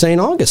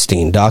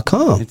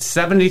visitstaugustine.com. It's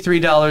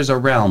 $73 a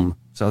realm,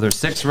 so there's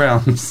 6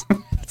 realms.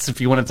 If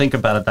you want to think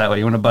about it that way,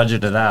 you want to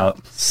budget it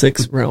out.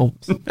 6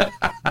 realms.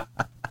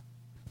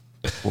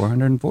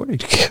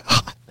 440.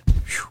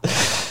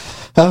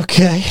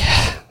 Okay.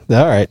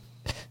 All right.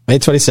 May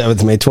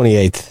 27th, May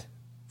 28th,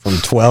 from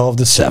 12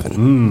 to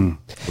 7.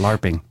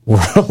 LARPing.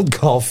 World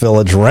Golf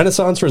Village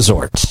Renaissance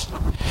Resort.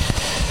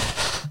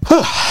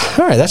 All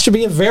right, that should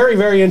be a very,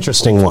 very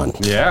interesting one.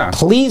 Yeah.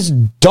 Please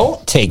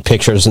don't take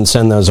pictures and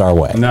send those our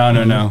way.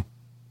 No.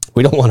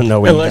 We don't want to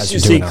know what Unless you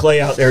guys are see doing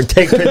Clay out there,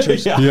 take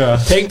pictures. Yeah.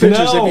 Take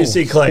pictures No, if you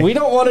see Clay. we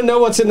don't want to know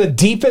what's in the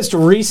deepest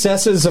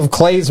recesses of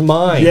Clay's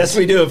mind. Yes,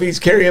 we do, if he's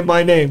carrying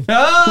my name.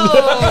 Oh!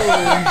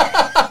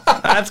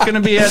 That's going to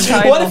be a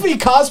title. What if he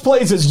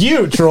cosplays as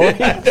you, Troy?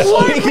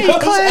 LARP me,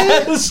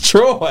 Clay. As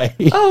Troy.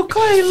 Oh,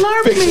 Clay,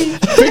 LARP me.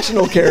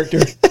 Fictional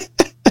character.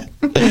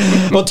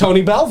 Well,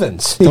 Tony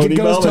Belvins. He could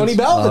go as Tony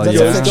Belvins. That's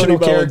a fictional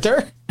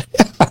character.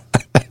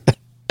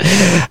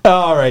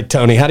 All right,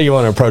 Tony, how do you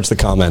want to approach the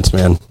comments,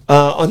 man?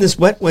 On this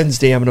wet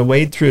Wednesday, I'm going to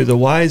wade through the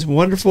wise,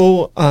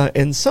 wonderful,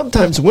 and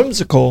sometimes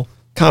whimsical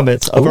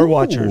comments of our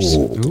watchers.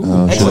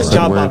 Excellent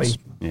job, Bobby.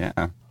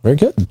 Yeah. Very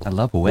good. I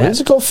love wet.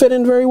 Whimsical fit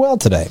in very well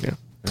today. Yeah.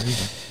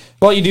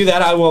 While you do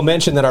that, I will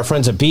mention that our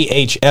friends at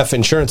BHF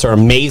Insurance are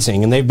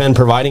amazing, and they've been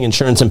providing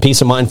insurance and peace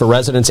of mind for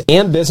residents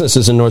and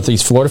businesses in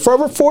Northeast Florida for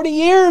over 40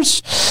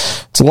 years.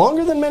 It's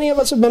longer than many of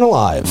us have been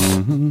alive.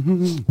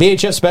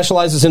 BHF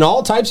specializes in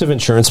all types of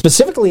insurance,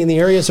 specifically in the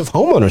areas of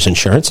homeowners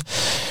insurance.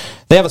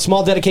 They have a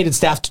small dedicated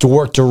staff to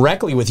work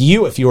directly with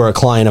you if you are a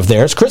client of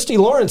theirs. Christy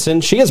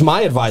Lawrenson, she is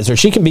my advisor.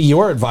 She can be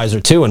your advisor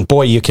too, and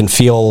boy, you can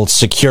feel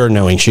secure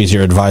knowing she's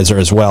your advisor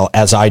as well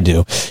as I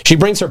do. She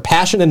brings her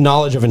passion and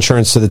knowledge of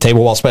insurance to the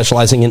table while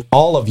specializing in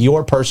all of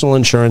your personal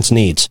insurance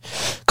needs.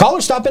 Call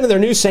or stop into their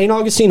new St.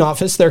 Augustine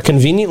office. They're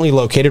conveniently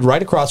located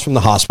right across from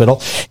the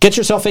hospital. Get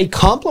yourself a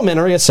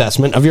complimentary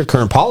assessment of your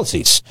current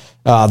policies.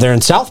 They're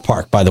in South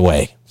Park, by the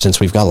way,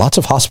 since we've got lots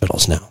of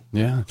hospitals now.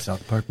 Yeah,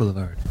 South Park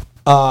Boulevard.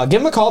 Give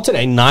them a call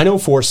today,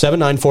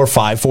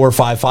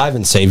 904-794-5455,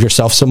 and save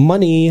yourself some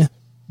money.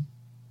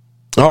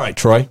 All right,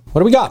 Troy,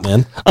 what do we got,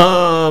 man?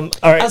 All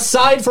right.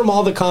 Aside from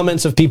all the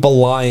comments of people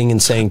lying and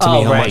saying to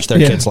me how much their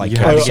kids like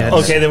cars.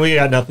 Okay, then we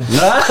got nothing.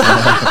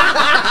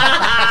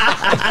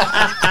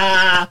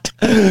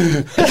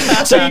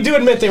 So you do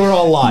admit they were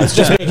all lies,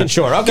 just making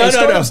sure. Okay,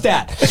 no.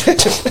 Stat.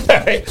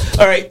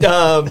 All right.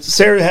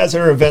 Sarah has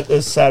her event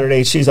this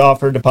Saturday. She's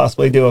offered to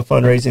possibly do a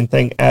fundraising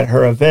thing at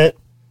her event,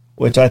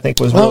 which I think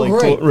was really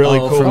cool. Really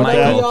cool. For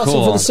That would be awesome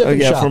for the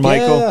sipping shop. For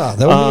Michael. Yeah,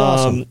 that would be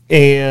awesome.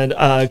 And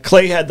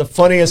Clay had the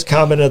funniest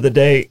comment of the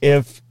day.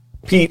 If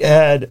Pete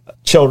had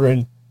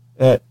children,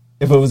 if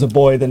it was a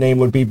boy, the name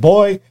would be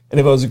boy, and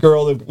if it was a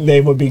girl, the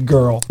name would be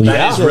girl.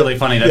 That is really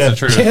funny. That's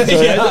the truth.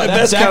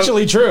 That's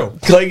actually true.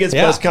 Clay gets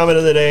best comment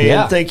of the day,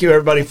 and thank you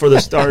everybody for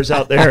the stars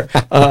out there.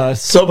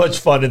 So much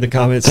fun in the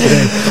comments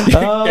today.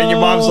 And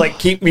your mom's like,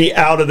 keep me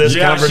out of this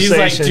conversation.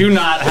 She's like, do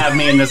not have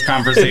me in this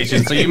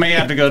conversation. So you may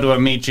have to go to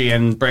Amici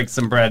and break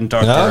some bread and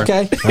talk to her.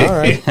 Okay, all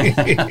right.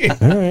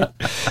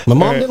 My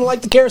mom didn't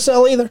like the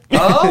carousel either.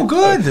 Oh,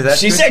 good.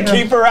 She said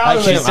keep her out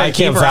of it. I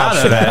can't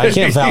vouch for that. I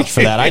can't vouch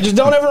for that. I just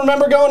don't ever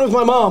remember going with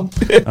my mom.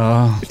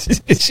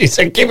 She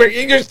said, keep her,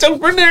 you're still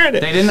there. They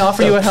didn't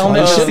offer you a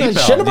helmet or seatbelt.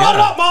 Shouldn't have brought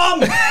it up,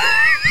 Mom.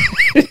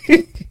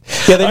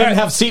 Yeah, they didn't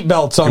have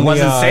seatbelts on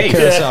the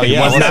carousel.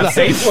 Yeah, wasn't that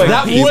safe?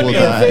 That would be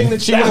a thing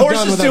that she would have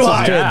done with us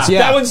as kids. Yeah.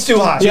 That one's too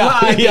high. Too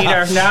high,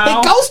 Peter. No.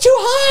 It goes too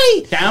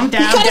high. Down. You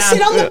gotta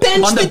sit on the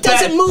bench that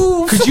doesn't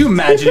move. Could you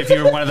imagine if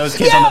you were one of those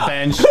kids on the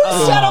bench?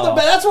 Sat on the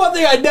bench. That's one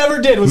thing I never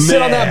did was sit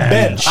on that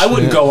bench. I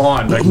wouldn't go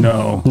on. Like,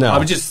 no. I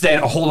would just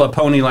hold a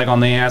pony like on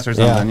the ass or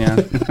something. Yeah.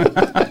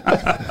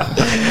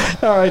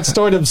 All right,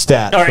 Stordom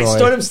stat. All right,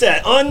 Stordom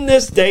stat. On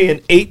this day in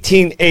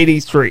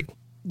 1883,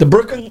 the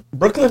Brooklyn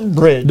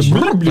Bridge.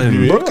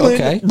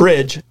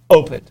 Bridge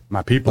opened.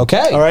 My people.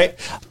 Okay. All right.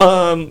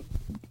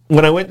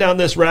 When I went down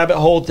this rabbit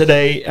hole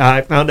today,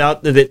 I found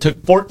out that it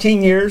took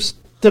 14 years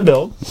to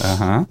build.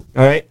 Uh-huh.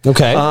 All right.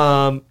 Okay.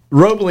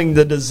 Roebling,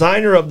 the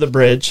designer of the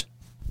bridge,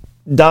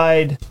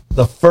 died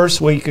the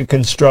first week of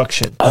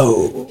construction.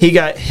 Oh, he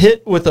got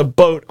hit with a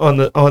boat and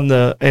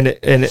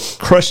it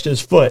crushed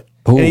his foot,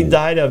 and he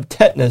died of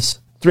tetanus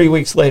 3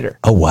 weeks later.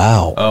 Oh,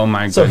 wow. Oh,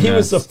 my goodness. So he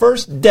was the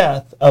first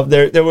death of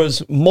there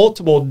was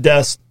multiple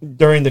deaths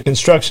during the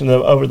construction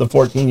over the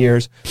 14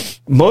 years.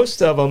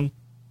 Most of them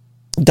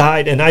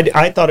died, and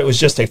I thought it was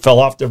just they fell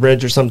off the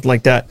bridge or something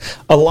like that.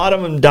 A lot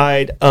of them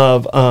died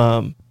of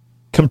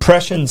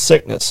compression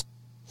sickness.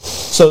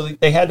 So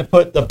they had to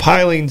put the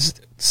pilings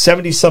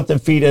 70-something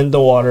feet in the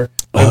water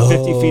and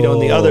 50 feet on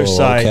the other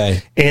side.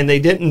 Okay. And they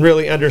didn't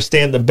really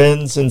understand the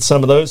bends and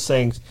some of those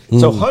things.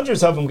 So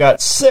hundreds of them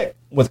got sick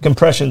with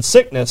compression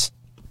sickness,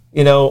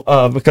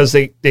 because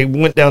they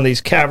went down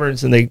these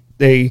caverns and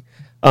they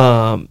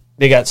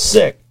got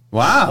sick.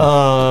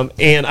 Wow.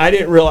 And I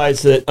didn't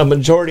realize that a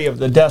majority of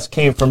the deaths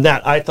came from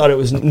that. I thought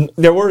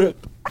there were,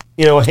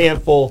 a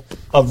handful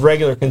of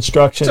regular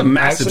construction. It's a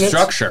massive accidents.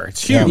 structure.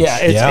 It's huge. Yeah,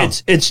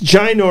 it's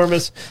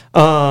ginormous.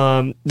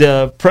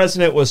 The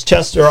president was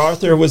Chester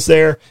Arthur was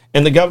there,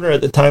 and the governor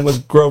at the time was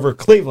Grover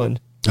Cleveland,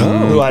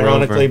 who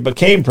ironically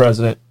became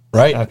president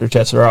after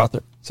Chester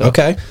Arthur. So,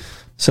 Okay.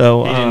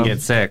 So He didn't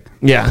get sick.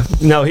 yeah,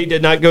 no, he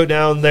did not go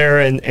down there,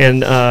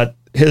 and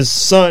his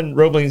son,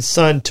 Roebling's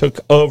son,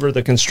 took over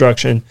the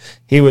construction.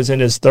 He was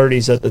in his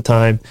 30s at the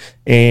time,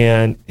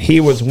 and he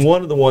was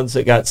one of the ones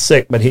that got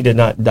sick, but he did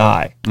not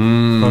die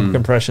from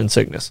compression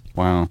sickness.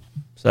 Wow.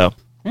 So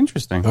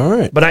Interesting. All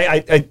right. but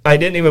I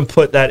didn't even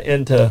put that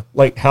into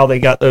like how they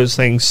got those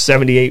things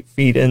 78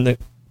 feet in the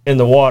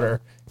water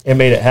and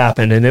made it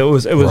happen, and it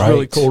was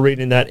really cool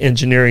reading that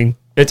engineering.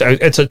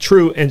 It's a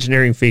true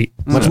engineering feat.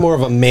 Much more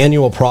of a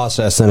manual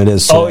process than it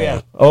is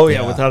today. Oh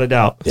yeah, without a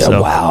doubt. Yeah,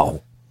 So,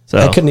 wow. So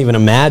I couldn't even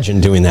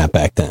imagine doing that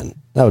back then.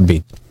 That would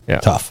be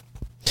tough.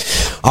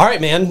 All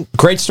right, man.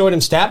 Great Story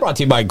and Stat brought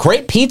to you by a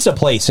great pizza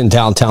place in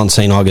downtown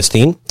St.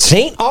 Augustine.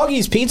 St.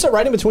 Augie's Pizza,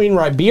 right in between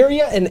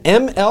Riberia and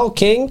ML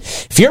King.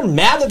 If you're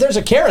mad that there's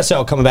a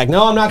carousel coming back,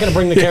 no, I'm not going to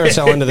bring the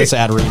carousel into this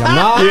ad read. I'm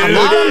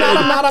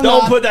not.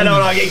 Don't put that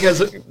on Augie because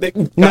they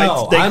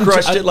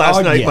crushed it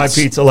last night. Yes. My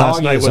pizza last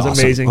Augie night is was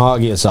awesome. amazing.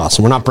 Augie is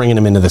awesome. We're not bringing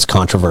him into this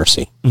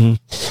controversy.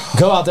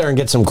 Go out there and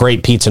get some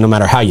great pizza no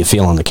matter how you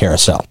feel on the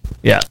carousel.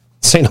 Yeah.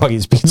 St.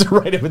 Augie's Pizza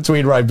right in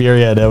between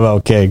Riberia and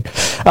ML King.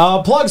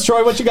 Plugs,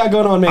 Troy, what you got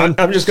going on, man?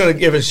 I'm just going to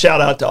give a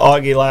shout out to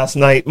Augie last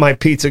night. My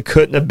pizza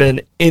couldn't have been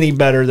any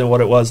better than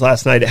what it was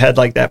last night. It had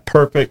like that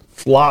perfect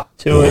flop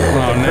to it with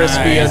the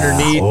crispy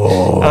underneath.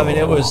 I mean,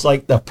 it was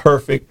like the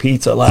perfect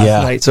pizza last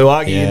night. So,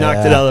 Augie, you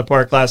knocked it out of the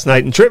park last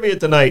night. And trivia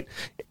tonight,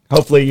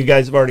 hopefully you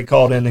guys have already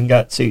called in and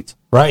got seats.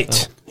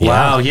 Right.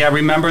 Wow. Yeah,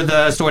 remember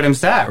the Stoidem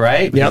stat,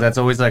 right? Because Yep. that's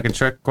always like a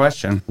trick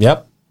question.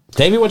 Yep.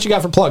 Davey, what you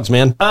got for plugs,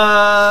 man?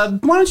 Why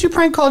don't you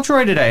prank call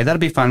Troy today?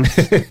 That'd be fun.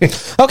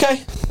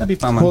 Okay. That'd be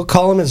fun. We'll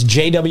call him as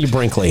J.W.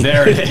 Brinkley.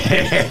 There it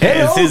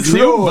is. His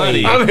new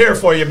buddy. I'm here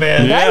for you,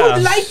 man. Yeah. I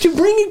would like to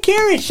bring a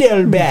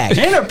carousel back.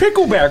 And a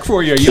pickleback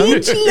for you, young.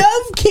 Kids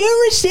love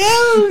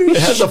carousels. It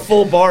has a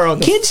full bar on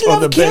the Kids on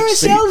love the bench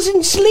seat. carousels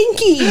and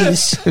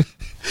slinkies.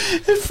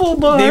 Full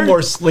bar. Need more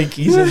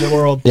slinkies in the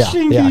world. Yeah.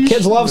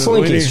 Kids love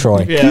slinkies,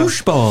 Troy. Yeah.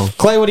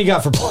 Clay, what do you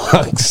got for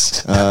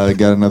plugs? Got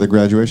another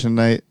graduation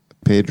night.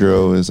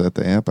 Pedro is at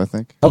the amp, I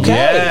think. Okay.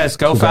 Yes,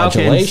 go Falcons.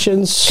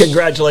 Congratulations.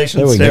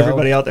 Congratulations to go.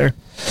 everybody out there.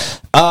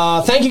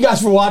 Thank you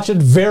guys for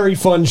watching. Very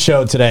fun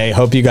show today.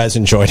 Hope you guys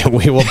enjoyed it.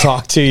 We will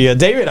talk to you.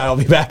 David and I will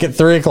be back at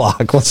 3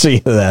 o'clock. We'll see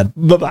you then.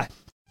 Bye-bye.